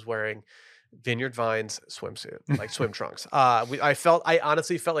kids was wearing Vineyard Vines swimsuit, like swim trunks. I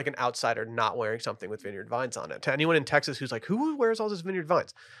honestly felt like an outsider not wearing something with Vineyard Vines on it. To anyone in Texas who's like, who wears all this Vineyard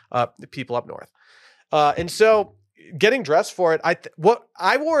Vines? The people up north. And so getting dressed for it,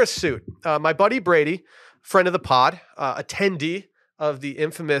 I wore a suit. My buddy Brady, friend of the pod, attendee of the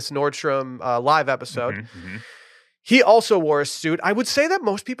infamous Nordstrom live episode. He also wore a suit. I would say that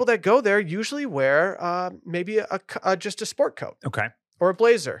most people that go there usually wear maybe just a sport coat. Okay. Or a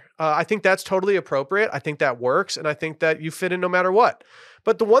blazer. I think that's totally appropriate. I think that works. And I think that you fit in no matter what.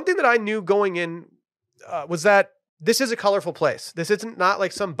 But the one thing that I knew going in was that this is a colorful place. This isn't not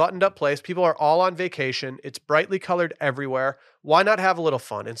like some buttoned up place. People are all on vacation. It's brightly colored everywhere. Why not have a little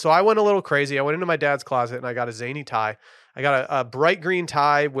fun? And so I went a little crazy. I went into my dad's closet and I got a zany tie. I got a bright green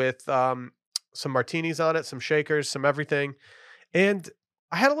tie with some martinis on it, some shakers, some everything. And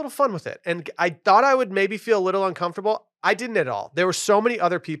I had a little fun with it. And I thought I would maybe feel a little uncomfortable. I didn't at all. There were so many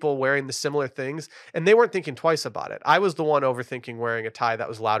other people wearing the similar things and they weren't thinking twice about it. I was the one overthinking wearing a tie that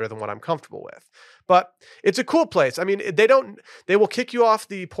was louder than what I'm comfortable with. But it's a cool place. I mean, they will kick you off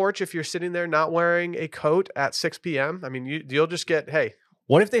the porch if you're sitting there not wearing a coat at 6 p.m. I mean, you'll just get, hey.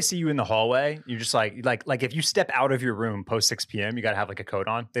 What if they see you in the hallway? You're just like if you step out of your room post 6 p.m., you got to have like a coat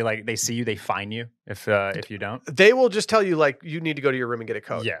on. They see you, they fine you if you don't. They will just tell you like you need to go to your room and get a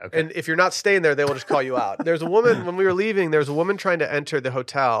coat. Yeah. Okay. And if you're not staying there, they will just call you out. There's a woman when we were leaving. There's a woman trying to enter the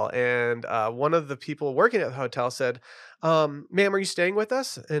hotel, and one of the people working at the hotel said, "Ma'am, are you staying with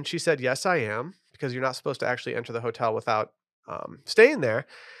us?" And she said, "Yes, I am," because you're not supposed to actually enter the hotel without staying there.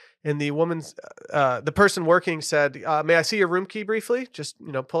 And the woman's, the person working said, "May I see your room key briefly? Just,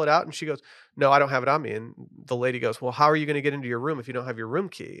 pull it out." And she goes, "No, I don't have it on me." And the lady goes, "Well, how are you going to get into your room if you don't have your room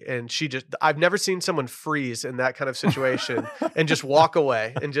key?" And I've never seen someone freeze in that kind of situation and just walk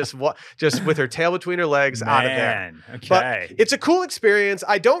away and just with her tail between her legs out of there. Okay. But it's a cool experience.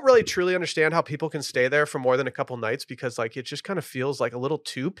 I don't really truly understand how people can stay there for more than a couple nights because like, it just kind of feels like a little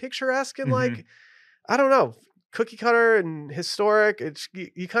too picturesque and like, I don't know. Cookie cutter and historic.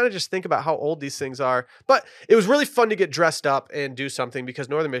 You kind of just think about how old these things are. But it was really fun to get dressed up and do something because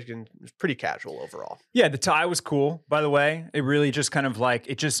Northern Michigan is pretty casual overall. Yeah, the tie was cool, by the way. It really just kind of like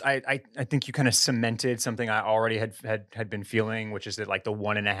I think you kind of cemented something I already had been feeling, which is that like the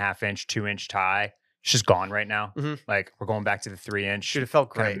 1.5 inch, 2 inch tie. It's just gone right now. Like we're going back to the 3 inch. Dude, it felt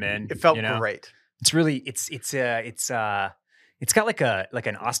great. It felt great. It's really it's got like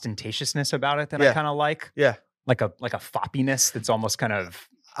an ostentatiousness about it that I kind of like. Yeah. Like a foppiness that's almost kind of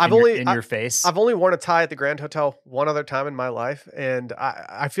in your face. I've only worn a tie at the Grand Hotel one other time in my life, and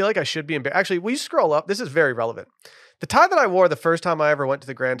I feel like I should be embarrassed. Actually, will you scroll up? This is very relevant. The tie that I wore the first time I ever went to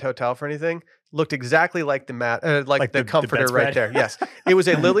the Grand Hotel for anything looked exactly like the the comforter right there. Yes. It was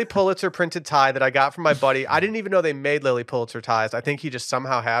a Lily Pulitzer printed tie that I got from my buddy. I didn't even know they made Lily Pulitzer ties. I think he just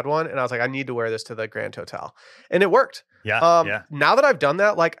somehow had one, and I was like, I need to wear this to the Grand Hotel. And it worked. Yeah. Now that I've done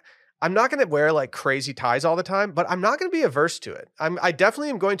that, like, I'm not going to wear like crazy ties all the time, but I'm not going to be averse to it. I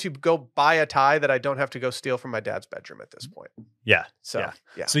definitely am going to go buy a tie that I don't have to go steal from my dad's bedroom at this point. Yeah. So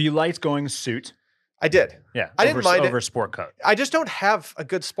So you liked going suit? I did. Yeah. I didn't mind over sport coat. I just don't have a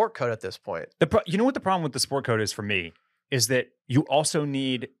good sport coat at this point. You know what the problem with the sport coat is for me is that you also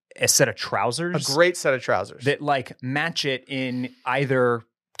need a set of trousers. A great set of trousers that like match it in either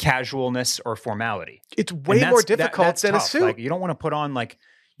casualness or formality. It's way more difficult than tough. A suit. Like you don't want to put on like.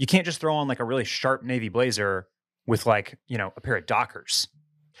 You can't just throw on like a really sharp navy blazer with like, a pair of Dockers.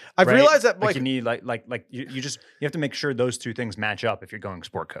 I've realized that like you need you have to make sure those two things match up if you're going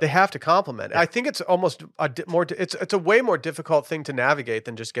sport coat. They have to complement. Yeah. I think it's almost it's a way more difficult thing to navigate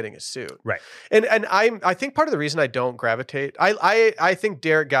than just getting a suit. Right. And I think part of the reason I don't gravitate, I think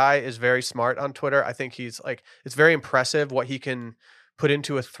Derek Guy is very smart on Twitter. I think he's like, it's very impressive what he can put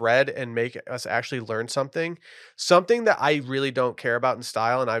into a thread and make us actually learn something. Something that I really don't care about in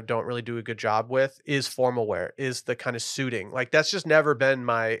style and I don't really do a good job with is formal wear, is the kind of suiting. Like that's just never been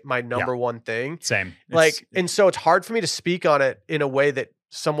my number one thing. Same. And so it's hard for me to speak on it in a way that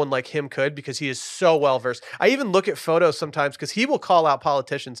someone like him could because he is so well versed. I even look at photos sometimes because he will call out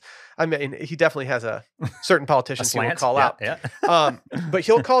politicians. I mean, he definitely has a certain politicians he will call out. Yeah. But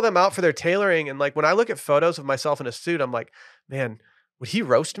he'll call them out for their tailoring. And like when I look at photos of myself in a suit, I'm like, man, would he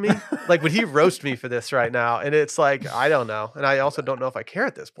roast me? Like, would he roast me for this right now? And it's like, I don't know. And I also don't know if I care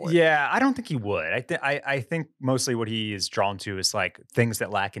at this point. Yeah, I don't think he would. I think mostly what he is drawn to is like things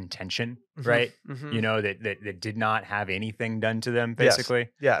that lack intention, right? That did not have anything done to them, basically.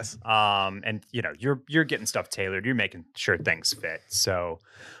 Yes. And you're getting stuff tailored. You're making sure things fit. So,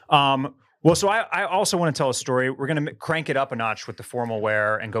 so I also want to tell a story. We're going to crank it up a notch with the formal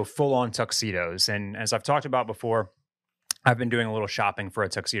wear and go full on tuxedos. And as I've talked about before, I've been doing a little shopping for a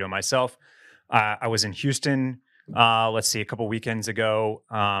tuxedo myself. I was in Houston, let's see, a couple weekends ago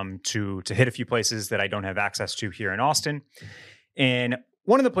to hit a few places that I don't have access to here in Austin. And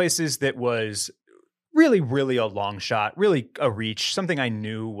one of the places that was really, really a long shot, really a reach, something I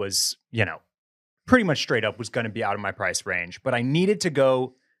knew was, pretty much straight up was going to be out of my price range. But I needed to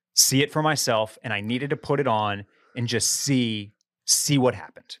go see it for myself, and I needed to put it on and just see what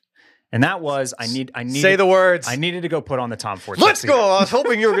happened. And that was I needed say the words. I needed to go put on the Tom Ford. Let's go. I was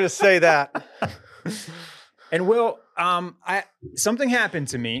hoping you were going to say that. And Will, something happened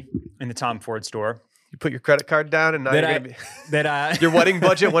to me in the Tom Ford store. You put your credit card down, and now your wedding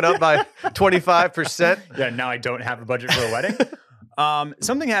budget went up by 25%. Yeah, now I don't have a budget for a wedding.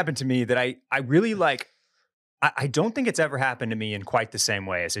 Something happened to me that I really like. I don't think it's ever happened to me in quite the same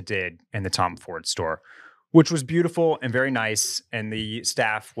way as it did in the Tom Ford store, which was beautiful and very nice, and the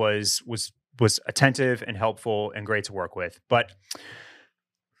staff was attentive and helpful and great to work with. But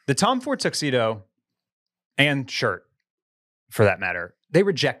the Tom Ford tuxedo and shirt, for that matter, they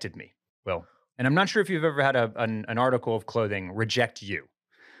rejected me, Will. And I'm not sure if you've ever had an article of clothing reject you,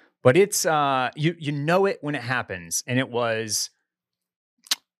 but it's you know it when it happens, and it was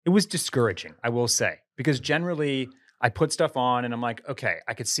discouraging, I will say, because generally I put stuff on and I'm like, okay,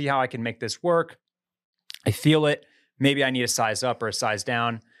 I could see how I can make this work. I feel it. Maybe I need a size up or a size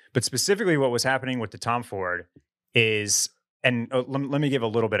down. But specifically, what was happening with the Tom Ford is. And let me give a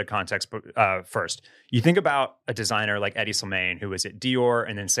little bit of context first. You think about a designer like Eddie Slimane, who was at Dior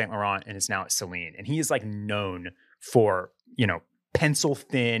and then Saint Laurent and is now at Celine. And he is like known for, pencil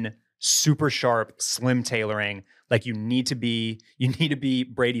thin, super sharp, slim tailoring. Like you need to be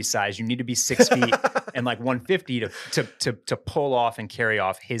Brady size. You need to be 6 feet and like 150 to pull off and carry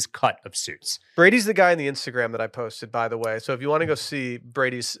off his cut of suits. Brady's the guy in the Instagram that I posted, by the way. So if you want to go see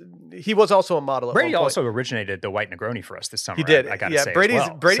Brady's, he was also a model. Brady also originated the white Negroni for us this summer. He did. I gotta say, Brady.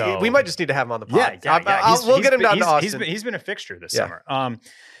 So, we might just need to have him on the pod. Yeah. We'll get him down to Austin. He's been a fixture this summer.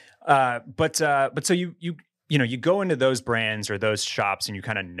 But so you go into those brands or those shops and you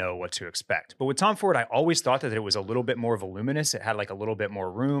kind of know what to expect. But with Tom Ford, I always thought that it was a little bit more voluminous. It had like a little bit more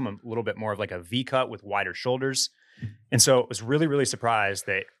room, a little bit more of like a V cut with wider shoulders. And so I was really, really surprised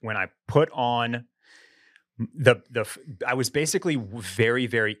that when I put on I was basically very,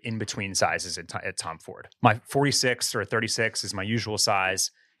 very in between sizes at Tom Ford. My 46 or 36 is my usual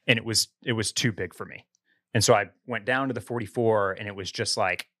size, and it was too big for me. And so I went down to the 44, and it was just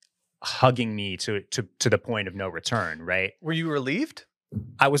like hugging me to the point of no return, right? Were you relieved?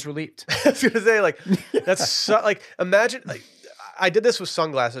 I was relieved. I was going to say, like, that's so, like, imagine, like, I did this with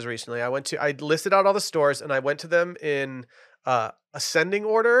sunglasses recently. I listed out all the stores, and I went to them in ascending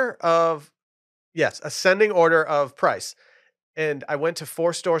order of price. And I went to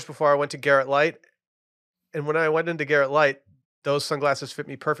 4 stores before I went to Garrett Light. And when I went into Garrett Light, those sunglasses fit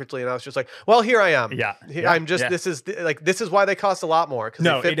me perfectly. And I was just like, well, here I am. This is why they cost a lot more, because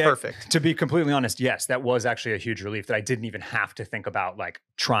they fit perfect. To be completely honest, yes, that was actually a huge relief that I didn't even have to think about like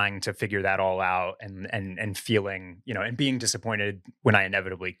trying to figure that all out and feeling, and being disappointed when I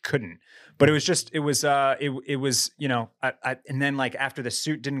inevitably couldn't. But it was and then like after the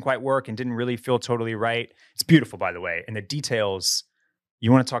suit didn't quite work and didn't really feel totally right. It's beautiful, by the way. And the details,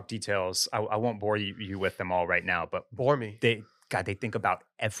 you want to talk details. I won't bore you with them all right now, but bore me. They think about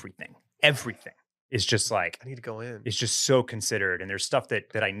everything. Everything is just like, I need to go in. It's just so considered. And there's stuff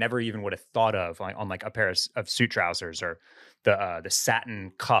that I never even would have thought of on like a pair of suit trousers or the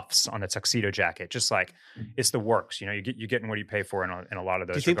satin cuffs on the tuxedo jacket. Just like it's the works, you're getting what you pay for in a lot of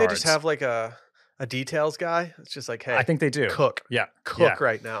those. Do you think regards. They just have like a details guy? It's just like, hey, I think they do. Cook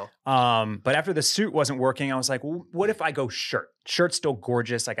right now. But after the suit wasn't working, I was like, well, what if I go shirt? Shirt's still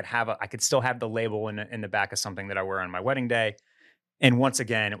gorgeous. I could still have the label in the back of something that I wear on my wedding day. And once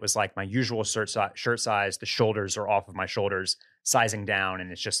again, it was like my usual shirt size. The shoulders are off of my shoulders, sizing down,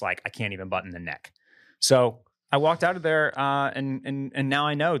 and it's just like I can't even button the neck. So I walked out of there, and now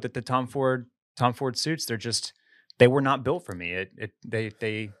I know that the Tom Ford suits, they were not built for me.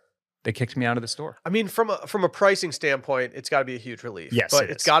 They kicked me out of the store. I mean, from a pricing standpoint, it's got to be a huge relief. Yes, but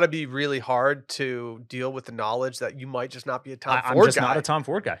it's got to be really hard to deal with the knowledge that you might just not be a Tom Ford guy. I'm just not a Tom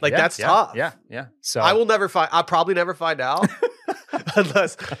Ford guy. Like that's tough. Yeah. So I'll probably never find out.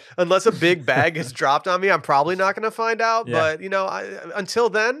 unless a big bag is dropped on me, I'm probably not going to find out. Yeah. But until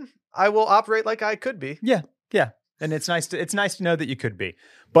then, I will operate like I could be. Yeah. And it's nice to know that you could be.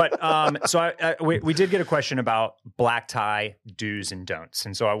 But so we did get a question about black tie do's and don'ts,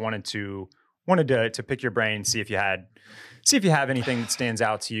 and so I wanted to wanted to pick your brain, see if you have anything that stands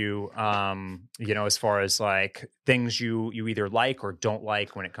out to you, as far as like things you either like or don't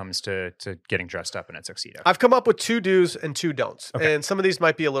like when it comes to getting dressed up in a tuxedo. I've come up with 2 do's and 2 don'ts, and some of these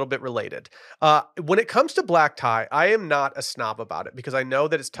might be a little bit related. When it comes to black tie, I am not a snob about it because I know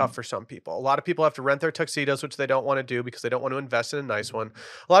that it's tough for some people. A lot of people have to rent their tuxedos, which they don't want to do because they don't want to invest in a nice one.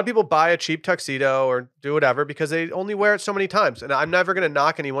 A lot of people buy a cheap tuxedo or do whatever because they only wear it so many times, and I'm never going to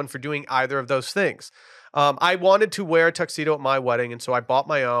knock anyone for doing either of those things. I wanted to wear a tuxedo at my wedding, and so I bought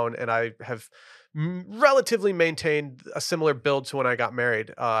my own, and I have relatively maintained a similar build to when I got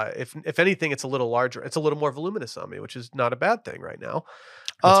married. If anything, it's a little larger. It's a little more voluminous on me, which is not a bad thing right now.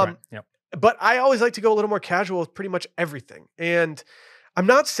 That's right. Yep. But I always like to go a little more casual with pretty much everything. And I'm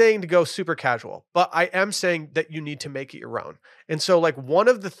not saying to go super casual, but I am saying that you need to make it your own. And so like one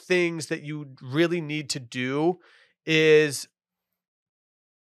of the things that you really need to do is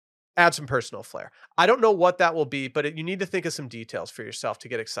add some personal flair. I don't know what that will be, but you need to think of some details for yourself to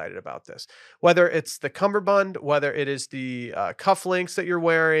get excited about this. Whether it's the cummerbund, whether it is the cufflinks that you're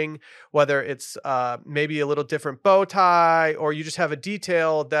wearing, whether it's maybe a little different bow tie, or you just have a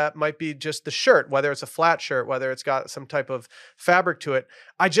detail that might be just the shirt, whether it's a flat shirt, whether it's got some type of fabric to it.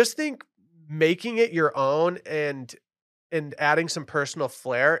 I just think making it your own and adding some personal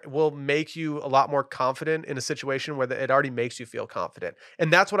flair will make you a lot more confident in a situation where it already makes you feel confident.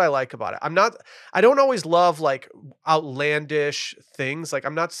 And that's what I like about it. I don't always love like outlandish things. Like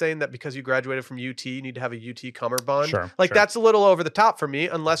I'm not saying that because you graduated from UT, you need to have a UT cummerbund. Sure. That's a little over the top for me,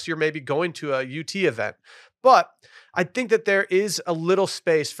 unless you're maybe going to a UT event. But I think that there is a little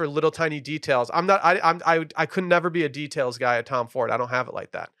space for little tiny details. I could never be a details guy at Tom Ford. I don't have it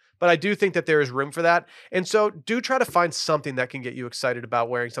like that. But I do think that there is room for that. And so do try to find something that can get you excited about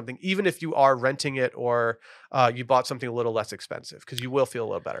wearing something, even if you are renting it or you bought something a little less expensive, because you will feel a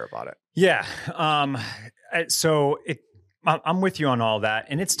little better about it. Yeah. I'm with you on all that.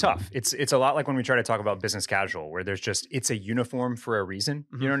 And it's tough. It's a lot like when we try to talk about business casual, where there's just, it's a uniform for a reason.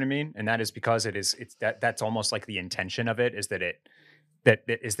 You know what I mean? And that is because that's almost like the intention of it is that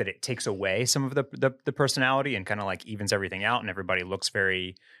it takes away some of the personality and kind of like evens everything out, and everybody looks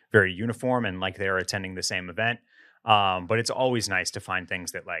very, very uniform and like they're attending the same event. But it's always nice to find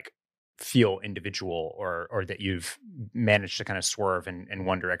things that like feel individual or that you've managed to kind of swerve in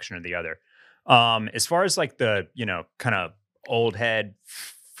one direction or the other. As far as like the, kind of old head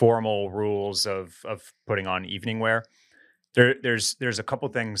formal rules of putting on evening wear, there's a couple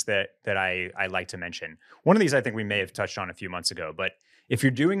things that I like to mention. One of these I think we may have touched on a few months ago, but if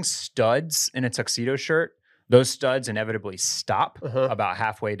you're doing studs in a tuxedo shirt, those studs inevitably stop about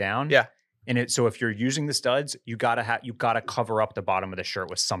halfway down. Yeah. And so if you're using the studs, you gotta cover up the bottom of the shirt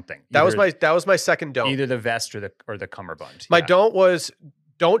with something. That was my second don't. Either the vest or the cummerbund. My don't was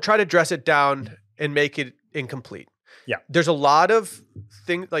don't try to dress it down and make it incomplete. Yeah. There's a lot of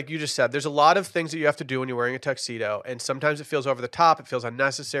things, like you just said, there's a lot of things that you have to do when you're wearing a tuxedo. And sometimes it feels over the top. It feels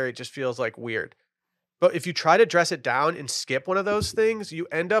unnecessary. It just feels like weird. But if you try to dress it down and skip one of those things, you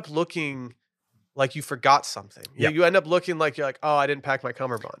end up looking like you forgot something. Yep. You end up looking like you're like, oh, I didn't pack my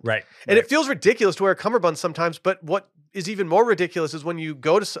cummerbund. Right. And it feels ridiculous to wear a cummerbund sometimes. But what is even more ridiculous is when you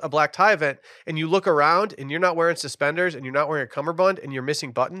go to a black tie event and you look around and you're not wearing suspenders and you're not wearing a cummerbund and you're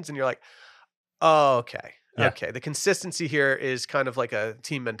missing buttons and you're like, oh, okay. Yeah. Okay. The consistency here is kind of like a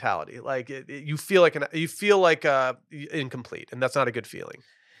team mentality. Like you feel like incomplete, and that's not a good feeling.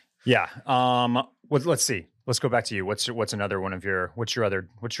 Yeah. Let's see. Let's go back to you. What's another one of what's your other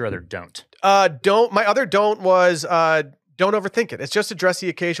don't? My other don't was don't overthink it. It's just a dressy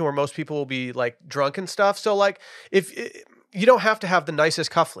occasion where most people will be like drunk and stuff. So like you don't have to have the nicest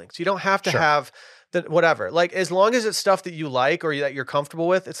cufflinks. You don't have to have the whatever. Like as long as it's stuff that you like or that you're comfortable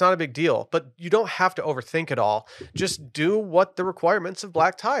with, it's not a big deal. But you don't have to overthink it all. Just do what the requirements of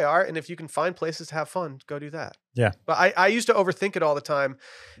black tie are. And if you can find places to have fun, go do that. Yeah. But I used to overthink it all the time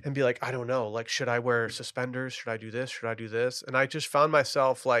and be like, I don't know, like, should I wear suspenders? Should I do this? Should I do this? And I just found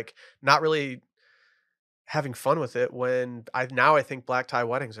myself like not really having fun with it when I think black tie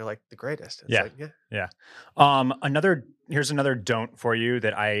weddings are like the greatest. It's Yeah. Here's another don't for you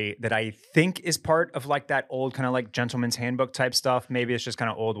that I think is part of like that old kind of like gentleman's handbook type stuff. Maybe it's just kind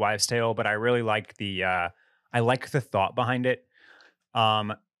of old wives' tale, but I really like the thought behind it.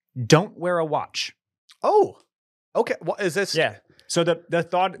 Don't wear a watch. Oh, okay. What is this? Yeah. So the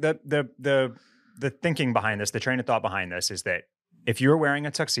thought, the thinking behind this, the train of thought behind this is that if you're wearing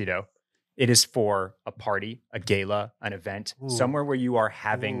a tuxedo, it is for a party, a gala, an event, somewhere where you are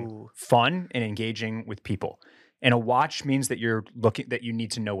having fun and engaging with people. And a watch means that that you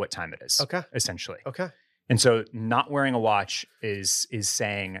need to know what time it is. Okay. Essentially. Okay. And so not wearing a watch is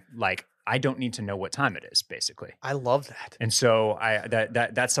saying like, I don't need to know what time it is, basically. I love that. And so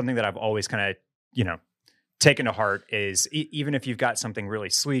that's something that I've always kind of, taken to heart is even if you've got something really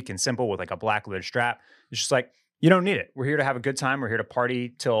sleek and simple with like a black leather strap, it's just like, you don't need it. We're here to have a good time. We're here to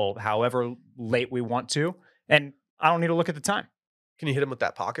party till however late we want to. And I don't need to look at the time. Can you hit him with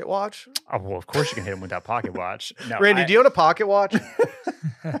that pocket watch? Oh, well, of course you can hit him with that pocket watch. No, Randy, do you own a pocket watch?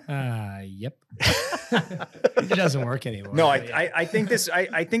 Yep. It doesn't work anymore. No, I think this.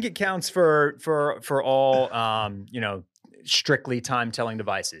 I think it counts for all strictly time telling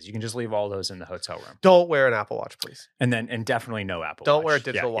devices. You can just leave all those in the hotel room. Don't wear an Apple Watch, please. And definitely no Apple Don't Watch. wear a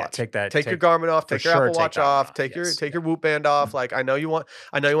digital watch. Take that. Take your Garmin off. Take your Apple Watch off. Take Yes. your Whoop band off. Like I know you want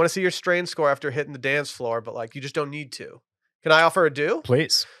to see your strain score after hitting the dance floor, but like you just don't need to. Can I offer a do?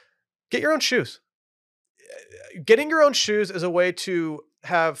 Please. Get your own shoes. Getting your own shoes is a way to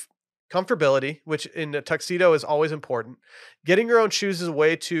have comfortability, which in a tuxedo is always important. Getting your own shoes is a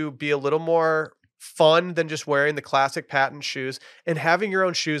way to be a little more fun than just wearing the classic patent shoes. And having your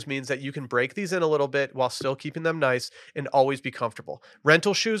own shoes means that you can break these in a little bit while still keeping them nice and always be comfortable.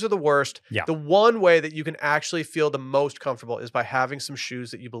 Rental shoes are the worst. Yeah. The one way that you can actually feel the most comfortable is by having some shoes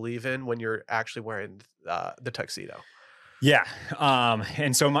that you believe in when you're actually wearing the tuxedo. Yeah.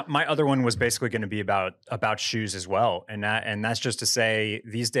 And so my other one was basically going to be about shoes as well. And that's just to say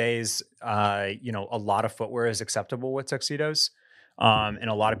these days, a lot of footwear is acceptable with tuxedos. And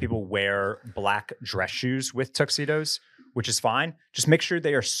a lot of people wear black dress shoes with tuxedos, which is fine. Just make sure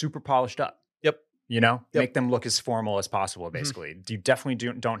they are super polished up. Yep. Make them look as formal as possible, basically. Mm-hmm. You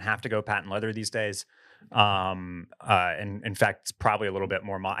definitely don't have to go patent leather these days. And in fact, it's probably a little bit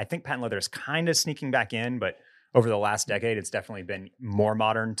more, I think patent leather is kind of sneaking back in, but over the last decade, it's definitely been more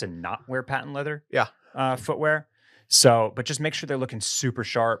modern to not wear patent leather footwear. So, but just make sure they're looking super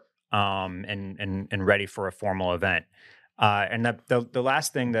sharp and ready for a formal event. And the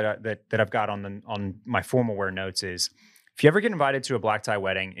last thing that I've got on my formal wear notes is if you ever get invited to a black tie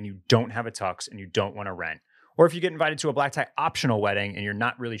wedding and you don't have a tux and you don't want to rent, or if you get invited to a black tie optional wedding and you're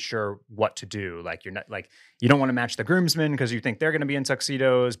not really sure what to do, like you don't want to match the groomsmen because you think they're going to be in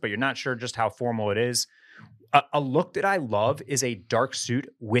tuxedos, but you're not sure just how formal it is. A look that I love is a dark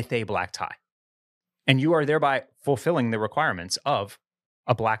suit with a black tie. And you are thereby fulfilling the requirements of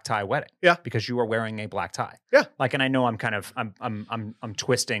a black tie wedding. Yeah. Because you are wearing a black tie. Yeah. And I know I'm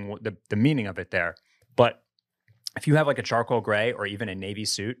twisting the meaning of it there, but if you have like a charcoal gray or even a navy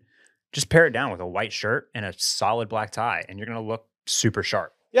suit, just pair it down with a white shirt and a solid black tie and you're going to look super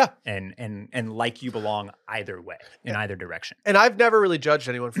sharp. Yeah. And like you belong either way, in either direction. And I've never really judged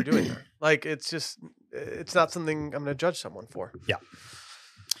anyone for doing that. Like, it's not something I'm going to judge someone for. Yeah.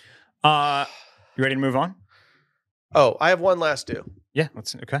 You ready to move on? Oh, I have one last do. Yeah.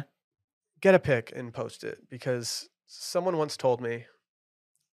 Okay. Get a pic and post it because someone once told me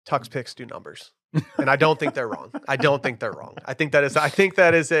tux pics do numbers. And I don't think they're wrong. I think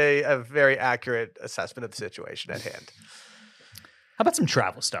that is a very accurate assessment of the situation at hand. How about some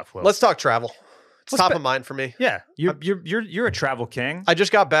travel stuff, Will? Let's talk travel. It's top of mind for me. Yeah, you're a travel king. I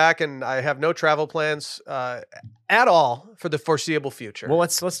just got back and I have no travel plans at all for the foreseeable future. Well,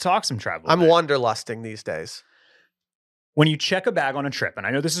 let's talk some travel. I'm wanderlusting these days. When you check a bag on a trip, and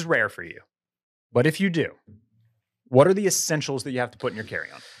I know this is rare for you, but if you do, what are the essentials that you have to put in your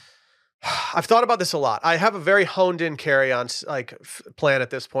carry-on? I've thought about this a lot. I have a very honed in carry-on plan at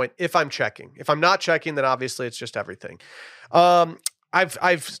this point. If I'm checking, if I'm not checking, then obviously it's just everything.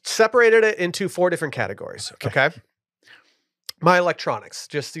 I've separated it into 4 different categories. Okay. My electronics,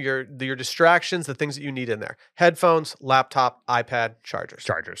 just your distractions, the things that you need in there: headphones, laptop, iPad,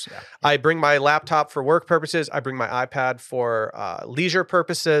 chargers. Yeah. I bring my laptop for work purposes. I bring my iPad for leisure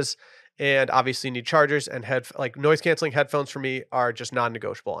purposes. And obviously need chargers and noise canceling headphones for me are just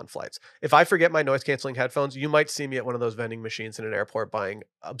non-negotiable on flights. If I forget my noise canceling headphones, you might see me at one of those vending machines in an airport buying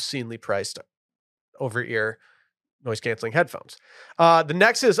obscenely priced over-ear noise canceling headphones. The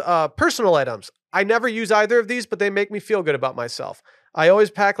next is personal items. I never use either of these, but they make me feel good about myself. I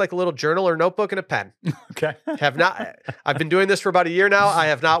always pack like a little journal or notebook and a pen. Okay. I've been doing this for about a year now. I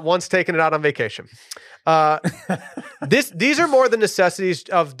have not once taken it out on vacation. These are more the necessities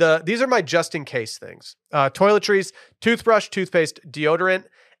these are my just in case things. Toiletries, toothbrush, toothpaste, deodorant,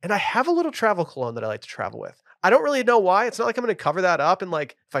 and I have a little travel cologne that I like to travel with. I don't really know why. It's not like I'm going to cover that up and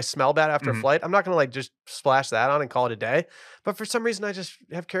like if I smell bad after a flight, I'm not going to like just splash that on and call it a day. But for some reason, I just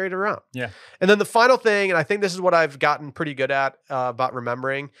have carried it around. Yeah. And then the final thing, and I think this is what I've gotten pretty good at about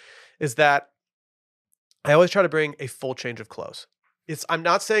remembering, is that I always try to bring a full change of clothes. I'm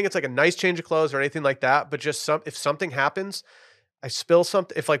not saying it's like a nice change of clothes or anything like that, but just if something happens, I spill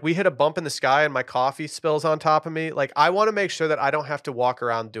something, if like we hit a bump in the sky and my coffee spills on top of me, like I want to make sure that I don't have to walk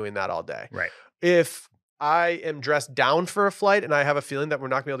around doing that all day. Right. If I am dressed down for a flight and I have a feeling that we're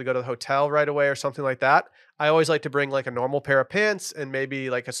not gonna be able to go to the hotel right away or something like that, I always like to bring like a normal pair of pants and maybe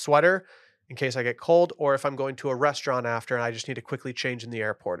like a sweater in case I get cold, or if I'm going to a restaurant after and I just need to quickly change in the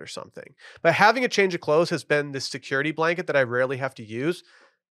airport or something. But having a change of clothes has been this security blanket that I rarely have to use,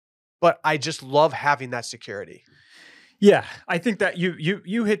 but I just love having that security. Yeah, I think that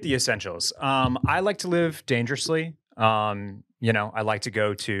you hit the essentials. I like to live dangerously. I like to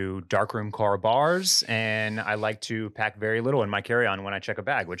go to darkroom car bars, and I like to pack very little in my carry-on when I check a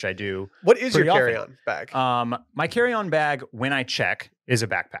bag, which I do. What is your pretty often. carry-on bag? My carry-on bag when I check is a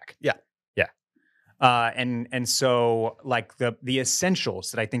backpack. Yeah. And so like the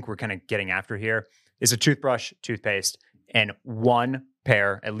essentials that I think we're kind of getting after here is a toothbrush, toothpaste, and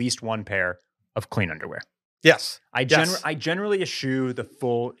at least one pair of clean underwear. Yes. I generally eschew the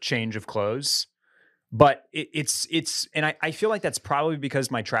full change of clothes, but it's and I feel like that's probably because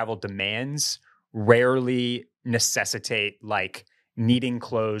my travel demands rarely necessitate like needing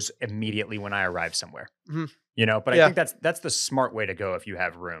clothes immediately when I arrive somewhere. Mm-hmm. But I think that's the smart way to go if you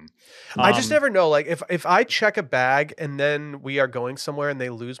have room. I just never know. Like if I check a bag and then we are going somewhere and they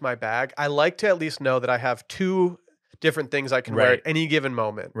lose my bag, I like to at least know that I have two different things I can wear at any given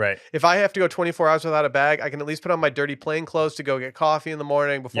moment. Right. If I have to go 24 hours without a bag, I can at least put on my dirty plain clothes to go get coffee in the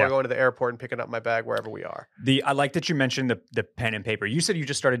morning before going to the airport and picking up my bag wherever we are. I like that you mentioned the pen and paper. You said you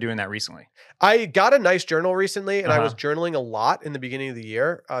just started doing that recently. I got a nice journal recently, and I was journaling a lot in the beginning of the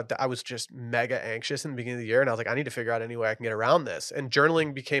year. I was just mega anxious in the beginning of the year, and I was like, I need to figure out any way I can get around this. And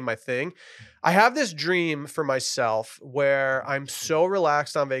journaling became my thing. I have this dream for myself where I'm so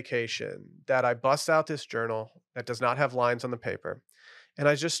relaxed on vacation that I bust out this journal that does not have lines on the paper, and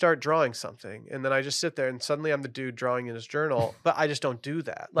I just start drawing something. And then I just sit there and suddenly I'm the dude drawing in his journal, but I just don't do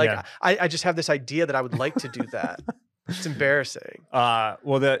that. Like I just have this idea that I would like to do that. It's embarrassing.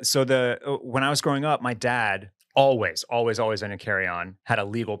 When I was growing up, my dad always in a carry-on had a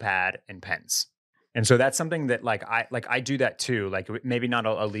legal pad and pens. And so that's something that I do that too. Like maybe not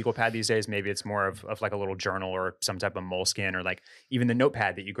a legal pad these days. Maybe it's more of like a little journal or some type of moleskin, or like even the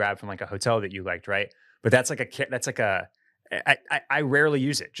notepad that you grab from like a hotel that you liked, right? But I rarely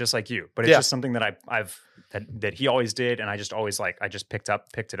use it, just like you. But it's just something that that he always did, and I just always I just picked it up.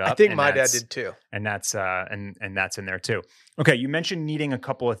 I think my dad did too, and that's and that's in there too. Okay, you mentioned needing a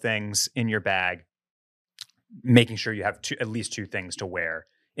couple of things in your bag, making sure you have at least two things to wear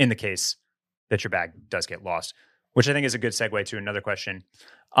in the case that your bag does get lost, which I think is a good segue to another question.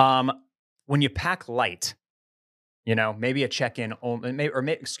 When you pack light, maybe a check-in only,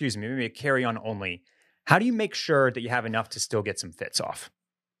 maybe a carry-on only. How do you make sure that you have enough to still get some fits off?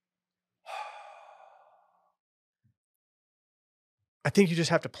 I think you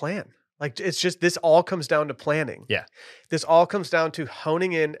just have to plan. Like this all comes down to planning. Yeah. This all comes down to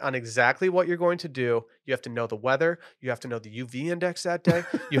honing in on exactly what you're going to do. You have to know the weather. You have to know the UV index that day.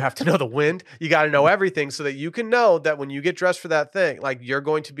 You have to know the wind. You got to know everything so that you can know that when you get dressed for that thing, like you're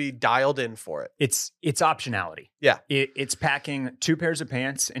going to be dialed in for it. It's optionality. Yeah. It's packing 2 pairs of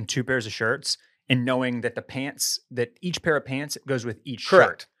pants and 2 pairs of shirts, and knowing that that each pair of pants goes with each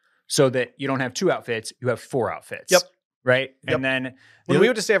shirt, so that you don't have 2 outfits, you have 4 outfits. Yep. Right. Yep. And then when we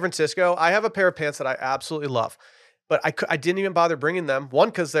went to San Francisco, I have a pair of pants that I absolutely love, but I didn't even bother bringing them. One,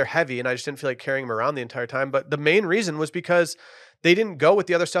 because they're heavy and I just didn't feel like carrying them around the entire time. But the main reason was because they didn't go with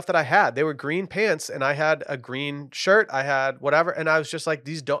the other stuff that I had. They were green pants and I had a green shirt. I had whatever. And I was just like,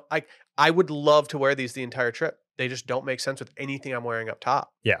 I would love to wear these the entire trip. They just don't make sense with anything I'm wearing up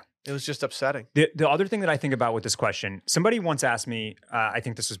top. Yeah. It was just upsetting. The other thing that I think about with this question, somebody once asked me, I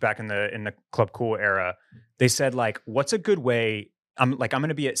think this was back in the Club Cool era. They said, like, what's a good way? I'm going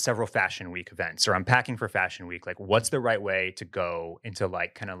to be at several Fashion Week events, or I'm packing for Fashion Week. Like, what's the right way to go into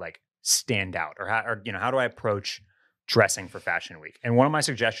like kind of like stand out, or how do I approach dressing for Fashion Week? And one of my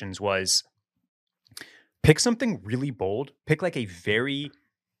suggestions was pick something really bold, pick like a very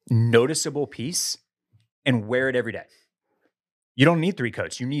noticeable piece, and wear it every day. You don't need 3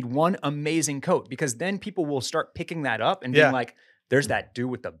 coats. You need one amazing coat, because then people will start picking that up and being like, there's that dude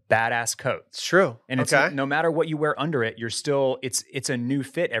with the badass coat. It's true. And it's no matter what you wear under it, you're still, it's a new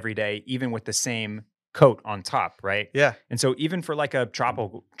fit every day, even with the same coat on top, right? Yeah. And so even for like a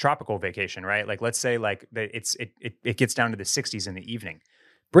tropical vacation, right? Like let's say like it gets down to the 60s in the evening.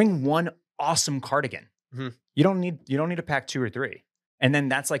 Bring one awesome cardigan. Mm-hmm. You don't need to pack 2 or 3. And then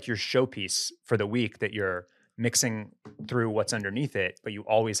that's like your showpiece for the week that you're mixing through what's underneath it, but you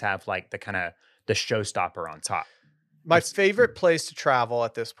always have like the kind of the showstopper on top. My favorite place to travel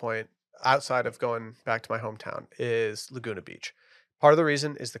at this point, outside of going back to my hometown, is Laguna Beach. Part of the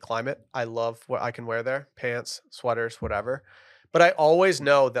reason is the climate. I love what I can wear there, pants, sweaters, whatever. But I always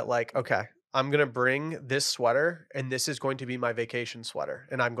know that like, okay, I'm going to bring this sweater and this is going to be my vacation sweater.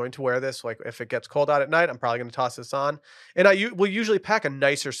 And I'm going to wear this. Like if it gets cold out at night, I'm probably going to toss this on. And will usually pack a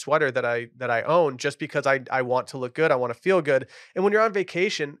nicer sweater that I own just because I want to look good. I want to feel good. And when you're on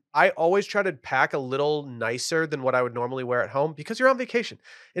vacation, I always try to pack a little nicer than what I would normally wear at home because you're on vacation.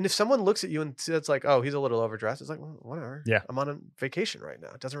 And if someone looks at you and says like, oh, he's a little overdressed, it's like, well, whatever. Yeah. I'm on a vacation right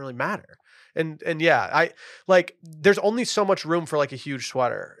now. It doesn't really matter. And yeah, I like there's only so much room for like a huge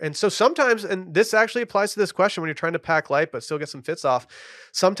sweater. And so sometimes, and this actually applies to this question when you're trying to pack light but still get some fits off.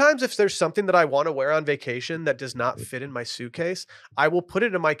 Sometimes if there's something that I want to wear on vacation that does not fit in my suitcase, I will put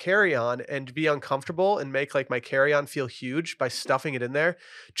it in my carry-on and be uncomfortable and make like my carry-on feel huge by stuffing it in there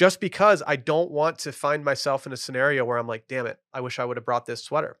just because I don't want to find myself in a scenario where I'm like, damn it, I wish I would have brought this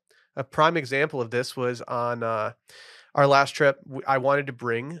sweater. A prime example of this was on our last trip. I wanted to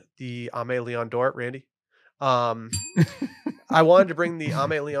bring the Aimé Leon d'Or, Randy. I wanted to bring the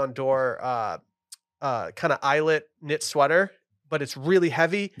Aimé Leon d'Or kind of eyelet knit sweater, but it's really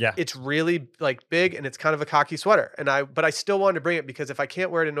heavy. Yeah. It's really like big and it's kind of a cocky sweater. But I still wanted to bring it because if I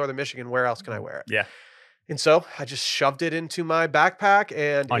can't wear it in Northern Michigan, where else can I wear it? Yeah. And so I just shoved it into my backpack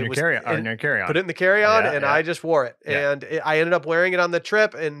and on your carry-on. Put it in the carry-on Yeah, and yeah. I just wore it. Yeah. And I ended up wearing it on the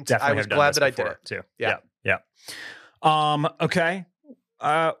trip and Definitely I was glad that I did it too. Yeah. Okay.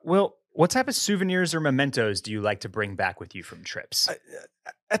 Well, what type of souvenirs or mementos do you like to bring back with you from trips?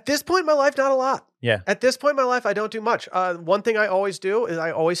 At this point in my life, not a lot. Yeah. At this point in my life, I don't do much. One thing I always do is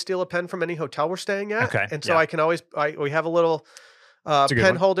I always steal a pen from any hotel we're staying at. Okay. And so I can always, we have a little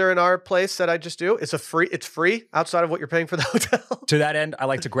pen holder in our place that I just do. It's free outside of what you're paying for the hotel. To that end, I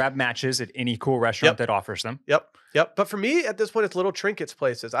like to grab matches at any cool restaurant that offers them. Yep. But for me, at this point, it's little trinkets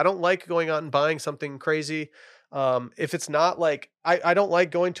places. I don't like going out and buying something crazy. If it's not like, I don't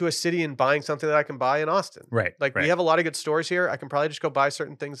like going to a city and buying something that I can buy in Austin. Right. Like we have a lot of good stores here. I can probably just go buy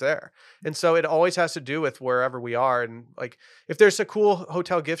certain things there. And so it always has to do with wherever we are. And like, if there's a cool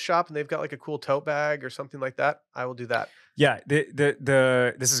hotel gift shop and they've got like a cool tote bag or something like that, I will do that. Yeah.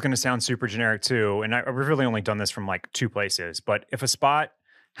 This is going to sound super generic too. And we've really only done this from like 2 places, but if a spot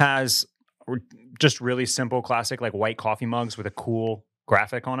has just really simple, classic, like white coffee mugs with a cool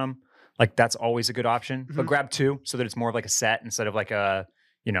graphic on them, like that's always a good option. But grab 2 so that it's more of like a set instead of like a,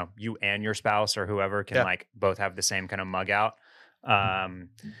 you and your spouse or whoever can like both have the same kind of mug out.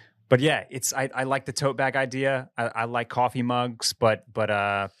 But yeah, I like the tote bag idea. I like coffee mugs, but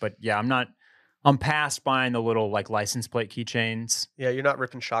yeah, I'm past buying the little like license plate keychains. Yeah, you're not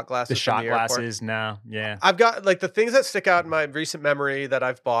ripping shot glasses. The shot from the glasses, no. Yeah. I've got like the things that stick out in my recent memory that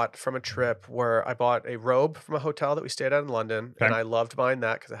I've bought from a trip where I bought a robe from a hotel that we stayed at in London. Okay. And I loved buying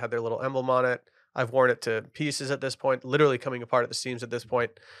that because it had their little emblem on it. I've worn it to pieces at this point, literally coming apart at the seams at this point.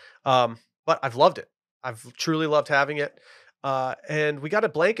 But I've loved it. I've truly loved having it. And we got a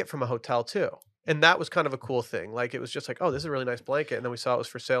blanket from a hotel too. And that was kind of a cool thing. Like, it was just like, oh, this is a really nice blanket. And then we saw it was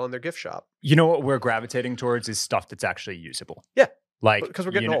for sale in their gift shop. You know what we're gravitating towards is stuff that's actually usable. Yeah. Like, because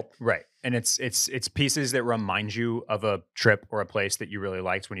we're getting old. Right. And it's pieces that remind you of a trip or a place that you really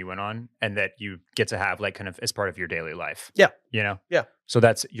liked when you went on and that you get to have like kind of as part of your daily life. Yeah. Yeah. So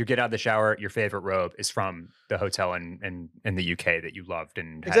you get out of the shower, your favorite robe is from the hotel in the UK that you loved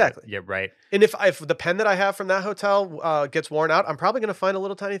and exactly. Yeah, right. And if the pen that I have from that hotel gets worn out, I'm probably going to find a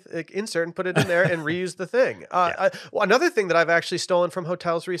little tiny insert and put it in there and reuse the thing. Another thing that I've actually stolen from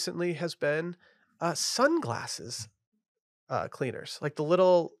hotels recently has been sunglasses cleaners, like the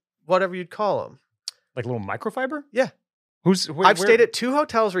little whatever you'd call them, like little microfiber. Yeah. I've stayed at 2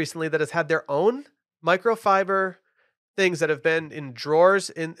 hotels recently that has had their own microfiber things that have been in drawers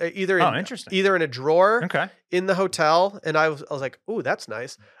in either in a drawer in the hotel. And I was like, ooh, that's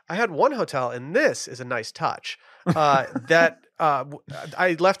nice. I had one hotel and this is a nice touch that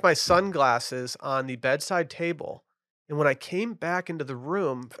I left my sunglasses on the bedside table. And when I came back into the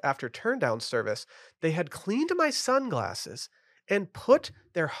room after turn down service, they had cleaned my sunglasses and put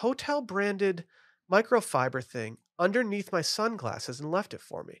their hotel branded microfiber thing underneath my sunglasses and left it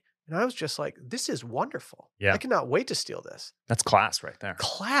for me. And I was just like, this is wonderful. Yeah. I cannot wait to steal this. That's class right there.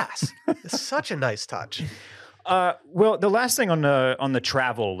 Class. It's such a nice touch. Well, the last thing on the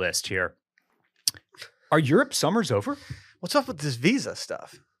travel list here. Are Europe summers over? What's up with this visa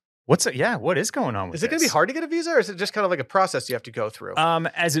stuff? What is going on with this? Is it going to be hard to get a visa or is it just kind of like a process you have to go through?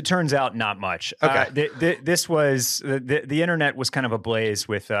 As it turns out, not much. Okay. This was the internet was kind of ablaze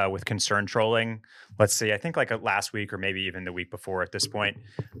with concern trolling. Let's see, I think like last week or maybe even the week before at this point,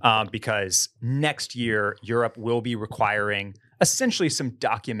 because next year Europe will be requiring essentially some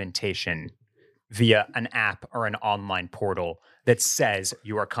documentation via an app or an online portal that says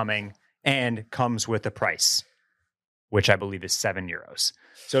you are coming and comes with a price, which I believe is €7.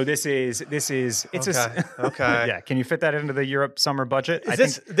 So this is Okay. yeah. Can you fit that into the Europe summer budget?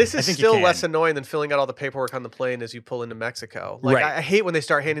 This is think you still can. less annoying than filling out all the paperwork on the plane as you pull into Mexico. Like Right. I hate when they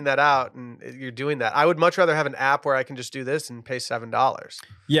start handing that out and you're doing that. I would much rather have an app where I can just do this and pay $7.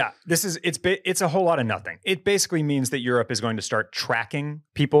 Yeah, it's a whole lot of nothing. It basically means that Europe is going to start tracking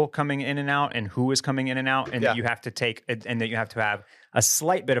people coming in and out and who is coming in and out, and that you have to take and that you have to have a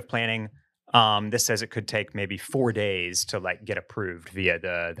slight bit of planning. This says it could take maybe 4 days to like get approved via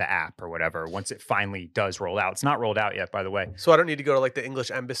the app or whatever. Once it finally does roll out, it's not rolled out yet, by the way. So I don't need to go to like the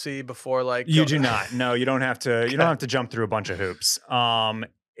English embassy before like You do not. No, you don't have to. You don't have to jump through a bunch of hoops.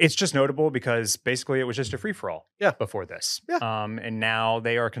 It's just notable because basically it was just a free for all. Yeah. Before this. Yeah. And now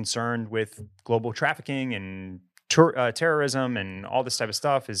they are concerned with global trafficking and terrorism and all this type of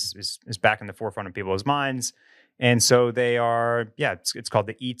stuff is back in the forefront of people's minds. And so they are, it's called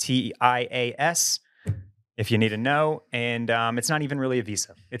the ETIAS, if you need to know. And it's not even really a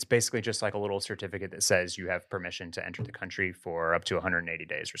visa. It's basically just like a little certificate that says you have permission to enter the country for up to 180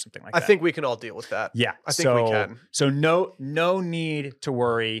 days or something like that. I think we can all deal with that. Yeah. I think we can. So no need to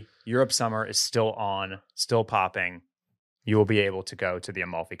worry. Europe summer is still on, still popping. You will be able to go to the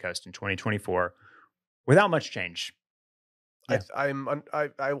Amalfi Coast in 2024 without much change. Yeah. I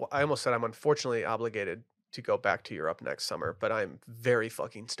almost said I'm unfortunately obligated to go back to Europe next summer, but I'm very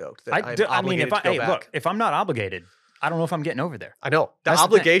fucking stoked that I'm obligated to go back. Look, if I'm not obligated, I don't know if I'm getting over there. I know. The That's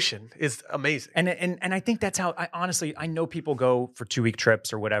obligation is amazing. And I think that's how I know people go for 2-week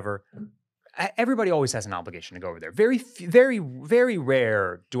trips or whatever. Everybody always has an obligation to go over there. Very, very, very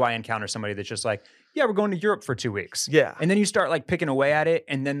rare do I encounter somebody that's just like, yeah, we're going to Europe for 2 weeks. Yeah. And then you start like picking away at it.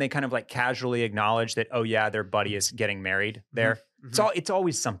 And then they kind of like casually acknowledge that, oh yeah, their buddy is getting married there. Mm-hmm. It's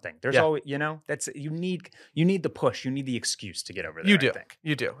always something. There's always, that's, you need the push. You need the excuse to get over there.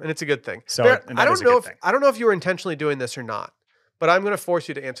 You do. And it's a good thing. So Barrett, I don't know if you were intentionally doing this or not, but I'm going to force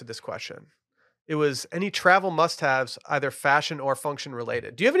you to answer this question. It was any travel must-haves, either fashion or function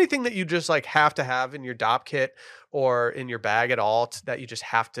related. Do you have anything that you just like have to have in your DOP kit or in your bag at all that you just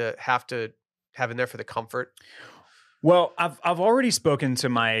have to have in there for the comfort? Well, I've already spoken to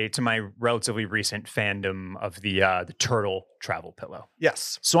my relatively recent fandom of the turtle travel pillow.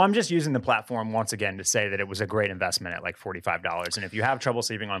 Yes. So I'm just using the platform once again to say that it was a great investment at like $45. And if you have trouble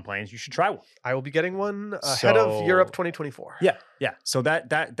sleeping on planes, you should try one. I will be getting one ahead of Europe 2024. Yeah. So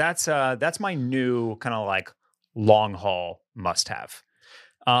that's my new kind of like long haul must have.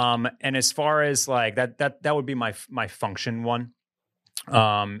 And as far as like that would be my function one.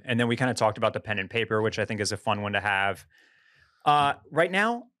 And then we kind of talked about the pen and paper, which I think is a fun one to have. Right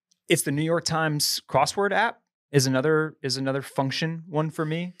now, it's the New York Times crossword app is another function one for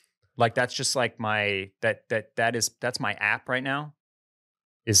me. Like that's just like that's my app right now.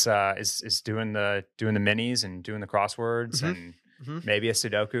 Is doing the minis and doing the crosswords and maybe a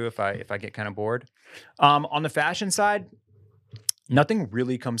Sudoku if I get kind of bored. On the fashion side, nothing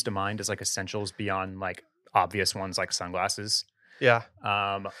really comes to mind as like essentials beyond like obvious ones like sunglasses. Yeah.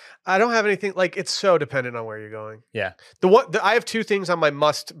 I don't have anything like it's so dependent on where you're going. Yeah. I have 2 things on my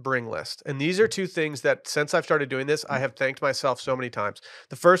must bring list. And these are 2 things that since I've started doing this, I have thanked myself so many times.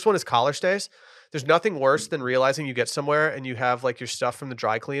 The first one is collar stays. There's nothing worse than realizing you get somewhere and you have like your stuff from the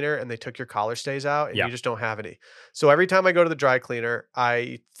dry cleaner and they took your collar stays out and you just don't have any. So every time I go to the dry cleaner,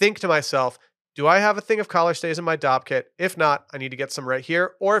 I think to myself, do I have a thing of collar stays in my DOP kit? If not, I need to get some right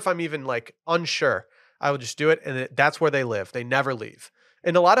here. Or if I'm even like unsure, I will just do it, and that's where they live. They never leave.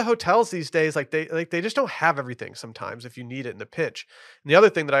 And a lot of hotels these days, they just don't have everything sometimes if you need it in the pinch. And the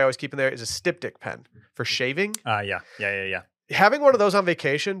other thing that I always keep in there is a styptic pen for shaving. Yeah. Having one of those on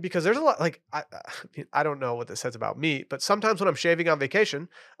vacation, because there's a lot, like, I don't know what this says about me, but sometimes when I'm shaving on vacation,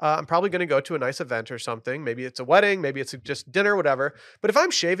 I'm probably going to go to a nice event or something. Maybe it's a wedding, maybe it's just dinner, whatever. But if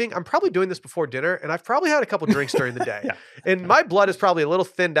I'm shaving, I'm probably doing this before dinner, and I've probably had a couple drinks during the day. And my blood is probably a little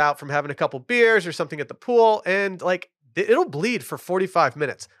thinned out from having a couple beers or something at the pool, and like, it'll bleed for 45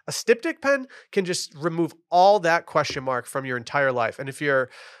 minutes. A styptic pen can just remove all that question mark from your entire life. And if you're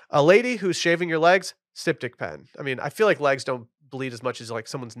a lady who's shaving your legs, styptic pen. I mean, I feel like legs don't bleed as much as like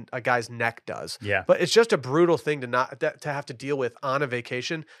a guy's neck does. Yeah. But it's just a brutal thing to have to deal with on a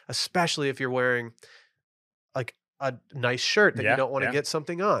vacation, especially if you're wearing like a nice shirt that you don't want to get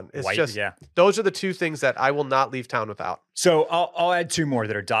something on. It's white, those are the 2 things that I will not leave town without. So I'll add 2 more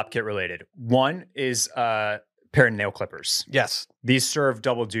that are DOP kit related. One is pair of nail clippers. Yes. These serve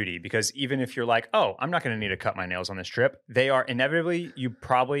double duty because even if you're like, oh, I'm not going to need to cut my nails on this trip, they are inevitably, you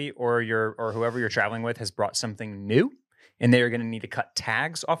probably, or whoever you're traveling with has brought something new and they are going to need to cut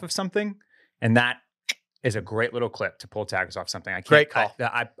tags off of something. And that is a great little clip to pull tags off something. Great call.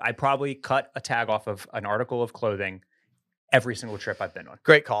 I probably cut a tag off of an article of clothing every single trip I've been on.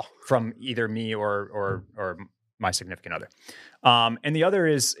 Great call. From either me or my significant other. And the other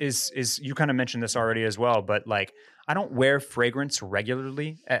is you kind of mentioned this already as well, but like I don't wear fragrance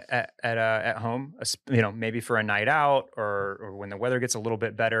regularly at home. Maybe for a night out or when the weather gets a little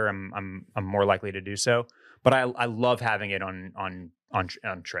bit better, I'm more likely to do so. But I love having it on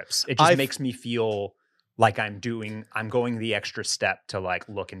trips. It just makes me feel like I'm going the extra step to like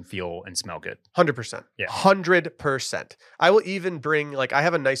look and feel and smell good. 100%. Yeah. 100%. I will even bring, like, I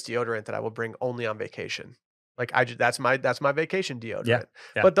have a nice deodorant that I will bring only on vacation. Like that's my vacation deodorant.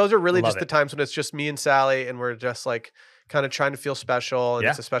 Yeah. But those are really just the times when it's just me and Sally and we're just like kind of trying to feel special and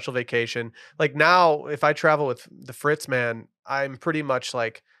it's a special vacation. Like now, if I travel with the Fritz, man, I'm pretty much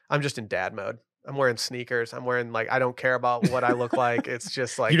like, I'm just in dad mode. I'm wearing sneakers. I'm wearing I don't care about what I look like. It's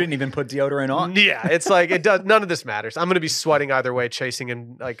just like you didn't even put deodorant on. Yeah, it's like it does. None of this matters. I'm going to be sweating either way, chasing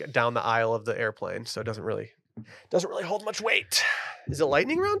him like down the aisle of the airplane. So it doesn't really hold much weight. Is it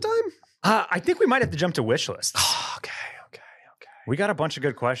lightning round time? I think we might have to jump to wish list. Okay. We got a bunch of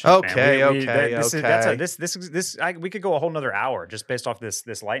good questions. Okay. We could go a whole nother hour just based off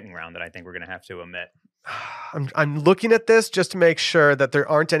this lightning round that I think we're going to have to omit. I'm looking at this just to make sure that there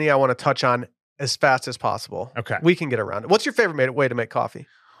aren't any I want to touch on as fast as possible. Okay. We can get around it. What's your favorite way to make coffee?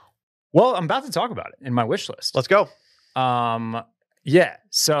 Well, I'm about to talk about it in my wish list. Let's go. Yeah.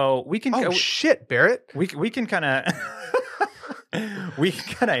 So we can. Oh shit, Barrett. We can kind of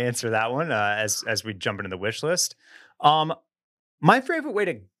answer that one as we jump into the wish list. My favorite way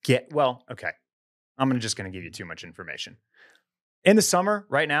to get I'm just going to give you too much information. In the summer,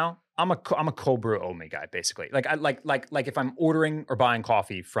 right now, I'm a cold brew only guy, basically. Like I like if I'm ordering or buying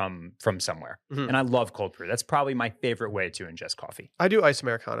coffee from somewhere, and I love cold brew. That's probably my favorite way to ingest coffee. I do ice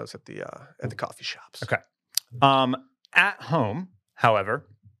Americanos at the coffee shops. Okay. At home, however,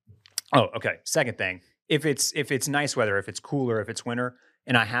 second thing, if it's nice weather, if it's cooler, if it's winter,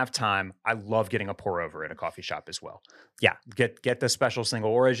 and I have time, I love getting a pour over at a coffee shop as well. Yeah, get the special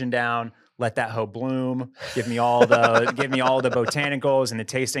single origin down, let that hoe bloom, give me all the botanicals and the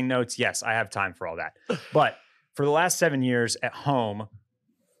tasting notes. Yes, I have time for all that. But for the last 7 years at home,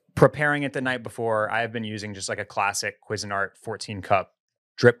 preparing it the night before, I have been using just like a classic Cuisinart 14 cup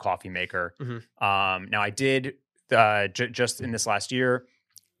drip coffee maker. Now I did just in this last year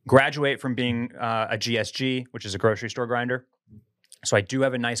graduate from being a GSG, which is a grocery store grinder. So I do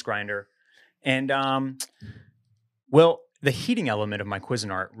have a nice grinder. And, the heating element of my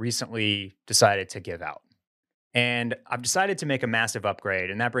Cuisinart recently decided to give out. And I've decided to make a massive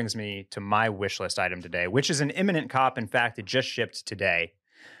upgrade. And that brings me to my wish list item today, which is an imminent cop. In fact, it just shipped today.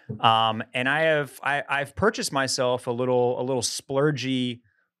 And I've purchased myself a little splurgy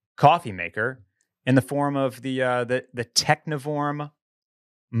coffee maker in the form of the Technivorm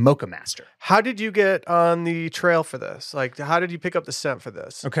Mocha Master. How did you get on the trail for this? Like, how did you pick up the scent for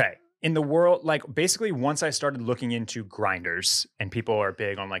this? Okay. In the world, like basically once I started looking into grinders, and people are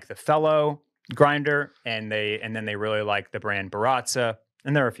big on like the Fellow grinder, and then they really like the brand Burrata,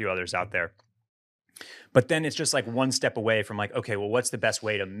 and there are a few others out there. But then it's just like one step away from like, okay, well, what's the best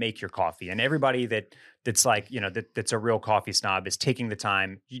way to make your coffee? And everybody that's like, that's a real coffee snob is taking the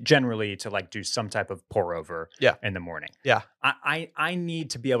time generally to like do some type of pour over in the morning. Yeah. I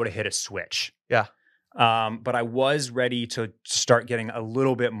need to be able to hit a switch. Yeah. But I was ready to start getting a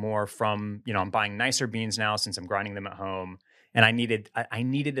little bit more from, I'm buying nicer beans now since I'm grinding them at home. And I needed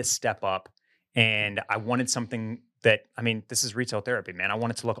a step up, and I wanted something that, this is retail therapy, man. I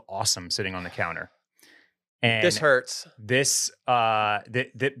want it to look awesome sitting on the counter. And this hurts. Basically,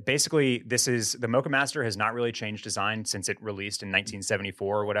 this is the Mocha Master has not really changed design since it released in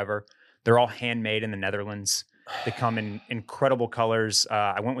 1974 or whatever. They're all handmade in the Netherlands. They come in incredible colors.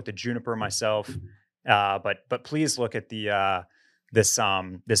 I went with the juniper myself, but please look at the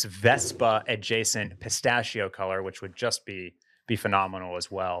this Vespa adjacent pistachio color, which would just be phenomenal as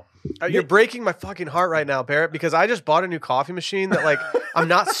well. You're breaking my fucking heart right now, Barrett, because I just bought a new coffee machine that like I'm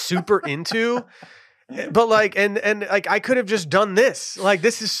not super into. But like, and like, I could have just done this. Like,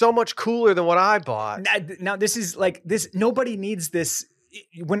 this is so much cooler than what I bought. Now this is like this. Nobody needs this.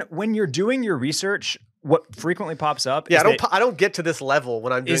 When you're doing your research, what frequently pops up? Yeah, I don't get to this level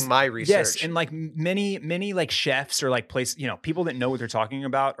when I'm doing my research. Yes, and like many like chefs or like people that know what they're talking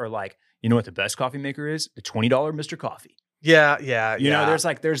about are like, you know what the best coffee maker is? The $20 Mr. Coffee. Yeah.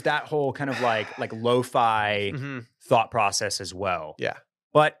 There's that whole kind of like lo-fi thought process as well. Yeah,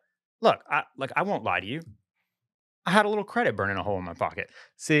 but. Look, I won't lie to you. I had a little credit burning a hole in my pocket.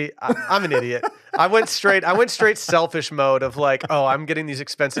 See, I'm an idiot. I went straight selfish mode of like, oh, I'm getting these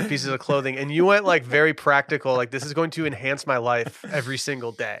expensive pieces of clothing. And you went like very practical. Like, this is going to enhance my life every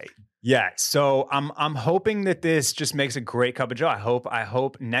single day. Yeah. So I'm hoping that this just makes a great cup of joe. I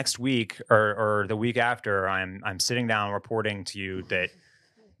hope next week or the week after I'm sitting down reporting to you that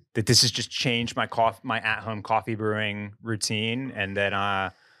this has just changed my at-home coffee brewing routine, and that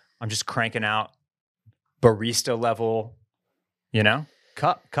I'm just cranking out barista level,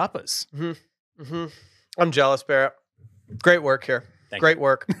 cuppas. Mm-hmm. Mm-hmm. I'm jealous, Barrett. Great work here. Great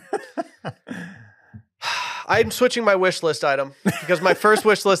work. I'm switching my wish list item because my first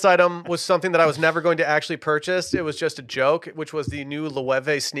wish list item was something that I was never going to actually purchase. It was just a joke, which was the new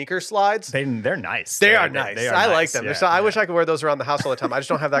Loewe sneaker slides. They're nice. They are nice. I like them. Yeah, I wish I could wear those around the house all the time. I just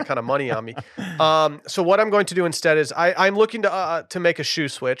don't have that kind of money on me. So what I'm going to do instead is I'm looking to make a shoe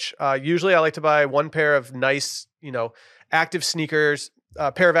switch. Usually I like to buy one pair of nice, active sneakers,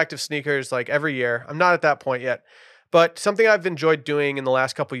 pair of active sneakers like every year. I'm not at that point yet, but something I've enjoyed doing in the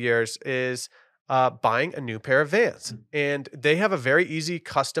last couple of years is buying a new pair of Vans. And they have a very easy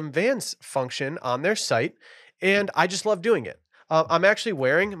custom Vans function on their site, and I just love doing it. I'm actually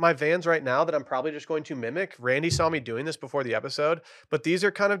wearing my Vans right now that I'm probably just going to mimic. Randy saw me doing this before the episode, but these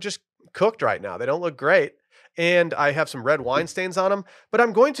are kind of just cooked right now. They don't look great, and I have some red wine stains on them, but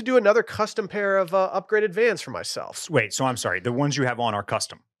I'm going to do another custom pair of upgraded Vans for myself. Wait, so I'm sorry. The ones you have on are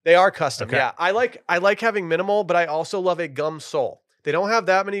custom? They are custom, okay. Yeah. I like having minimal, but I also love a gum sole. They don't have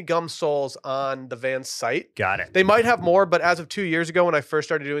that many gum soles on the Vans site. Got it. They might have more, but as of 2 years ago, when I first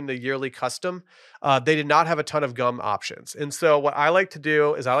started doing the yearly custom, they did not have a ton of gum options. And so what I like to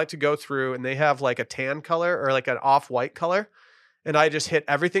do is I like to go through, and they have like a tan color or like an off-white color. And I just hit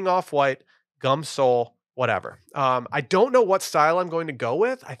everything off-white, gum sole, whatever. I don't know what style I'm going to go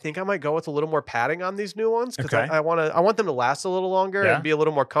with. I think I might go with a little more padding on these new ones because I want them to last a little longer and be a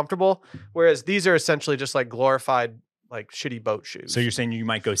little more comfortable. Whereas these are essentially just like glorified like shitty boat shoes. So you're saying you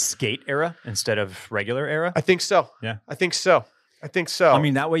might go skate era instead of regular era? I think so. Yeah. I think so. I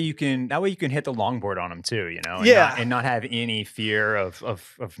mean, that way you can hit the longboard on them too, and not have any fear of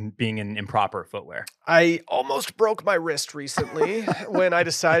being in improper footwear. I almost broke my wrist recently when I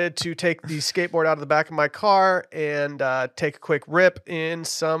decided to take the skateboard out of the back of my car and take a quick rip in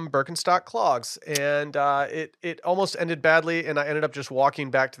some Birkenstock clogs, and it almost ended badly, and I ended up just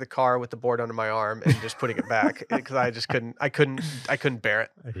walking back to the car with the board under my arm and just putting it back because I couldn't bear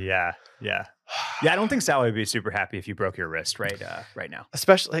it. Yeah. I don't think Sally would be super happy if you broke your wrist right now.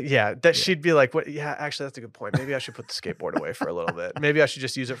 Especially, she'd be like, "What? Yeah, actually, that's a good point. Maybe I should put the skateboard away for a little bit. Maybe I should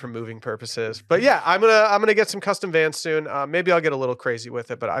just use it for moving purposes." But yeah, I'm gonna get some custom Vans soon. Maybe I'll get a little crazy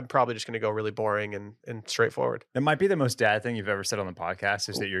with it, but I'm probably just gonna go really boring and straightforward. It might be the most dad thing you've ever said on the podcast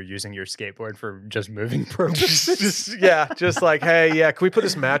is that you're using your skateboard for just moving purposes. just like, hey, can we put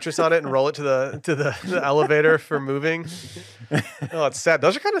this mattress on it and roll it to the elevator for moving? Oh, it's sad.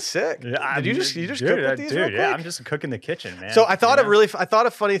 Those are kind of sick. Yeah, Did you just cook with these? Real quick? Yeah, I'm just cooking the kitchen, man. So I thought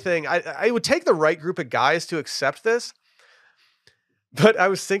a funny thing. I would take the right group of guys to accept this, but I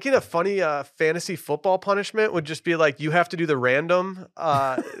was thinking a funny fantasy football punishment would just be like you have to do the random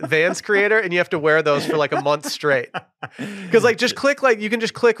Vans creator and you have to wear those for like a month straight. Because like just click you can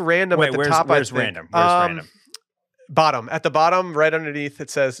just click random at the top. Where's random? Where's random? Bottom. At the bottom, right underneath, it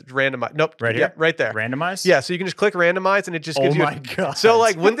says randomize. Nope. Right here? Right there. Randomize? Yeah, so you can just click randomize and it just gives you... Oh my God. So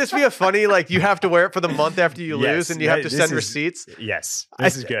like, wouldn't this be a funny, like you have to wear it for the month after you lose and you have to send receipts? Yes.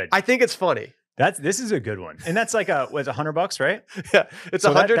 This is good. I think it's funny. This is a good one. And that's like $100, right? Yeah. It's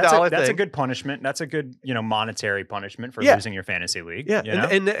 $100 That's a good punishment. That's a good, monetary punishment for losing your fantasy league. Yeah.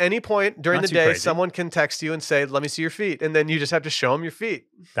 And at any point during the day, someone can text you and say, let me see your feet. And then you just have to show them your feet.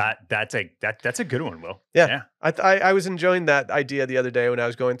 That's a good one, Will. Yeah. I was enjoying that idea the other day when I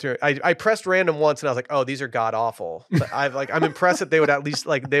was going through it. I pressed random once and I was like, oh, these are god awful. But I'm impressed that they would at least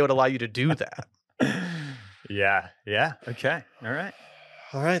they would allow you to do that. Yeah. Okay.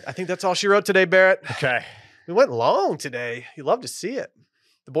 All right. I think that's all she wrote today, Barrett. Okay. We went long today. You love to see it.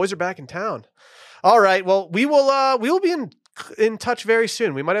 The boys are back in town. All right. Well, we will be in touch very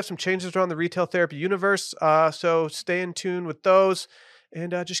soon. We might have some changes around the retail therapy universe. So stay in tune with those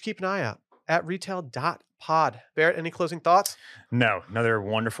and just keep an eye out at retail.pod. Barrett, any closing thoughts? No. Another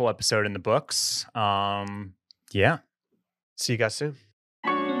wonderful episode in the books. Yeah. See you guys soon.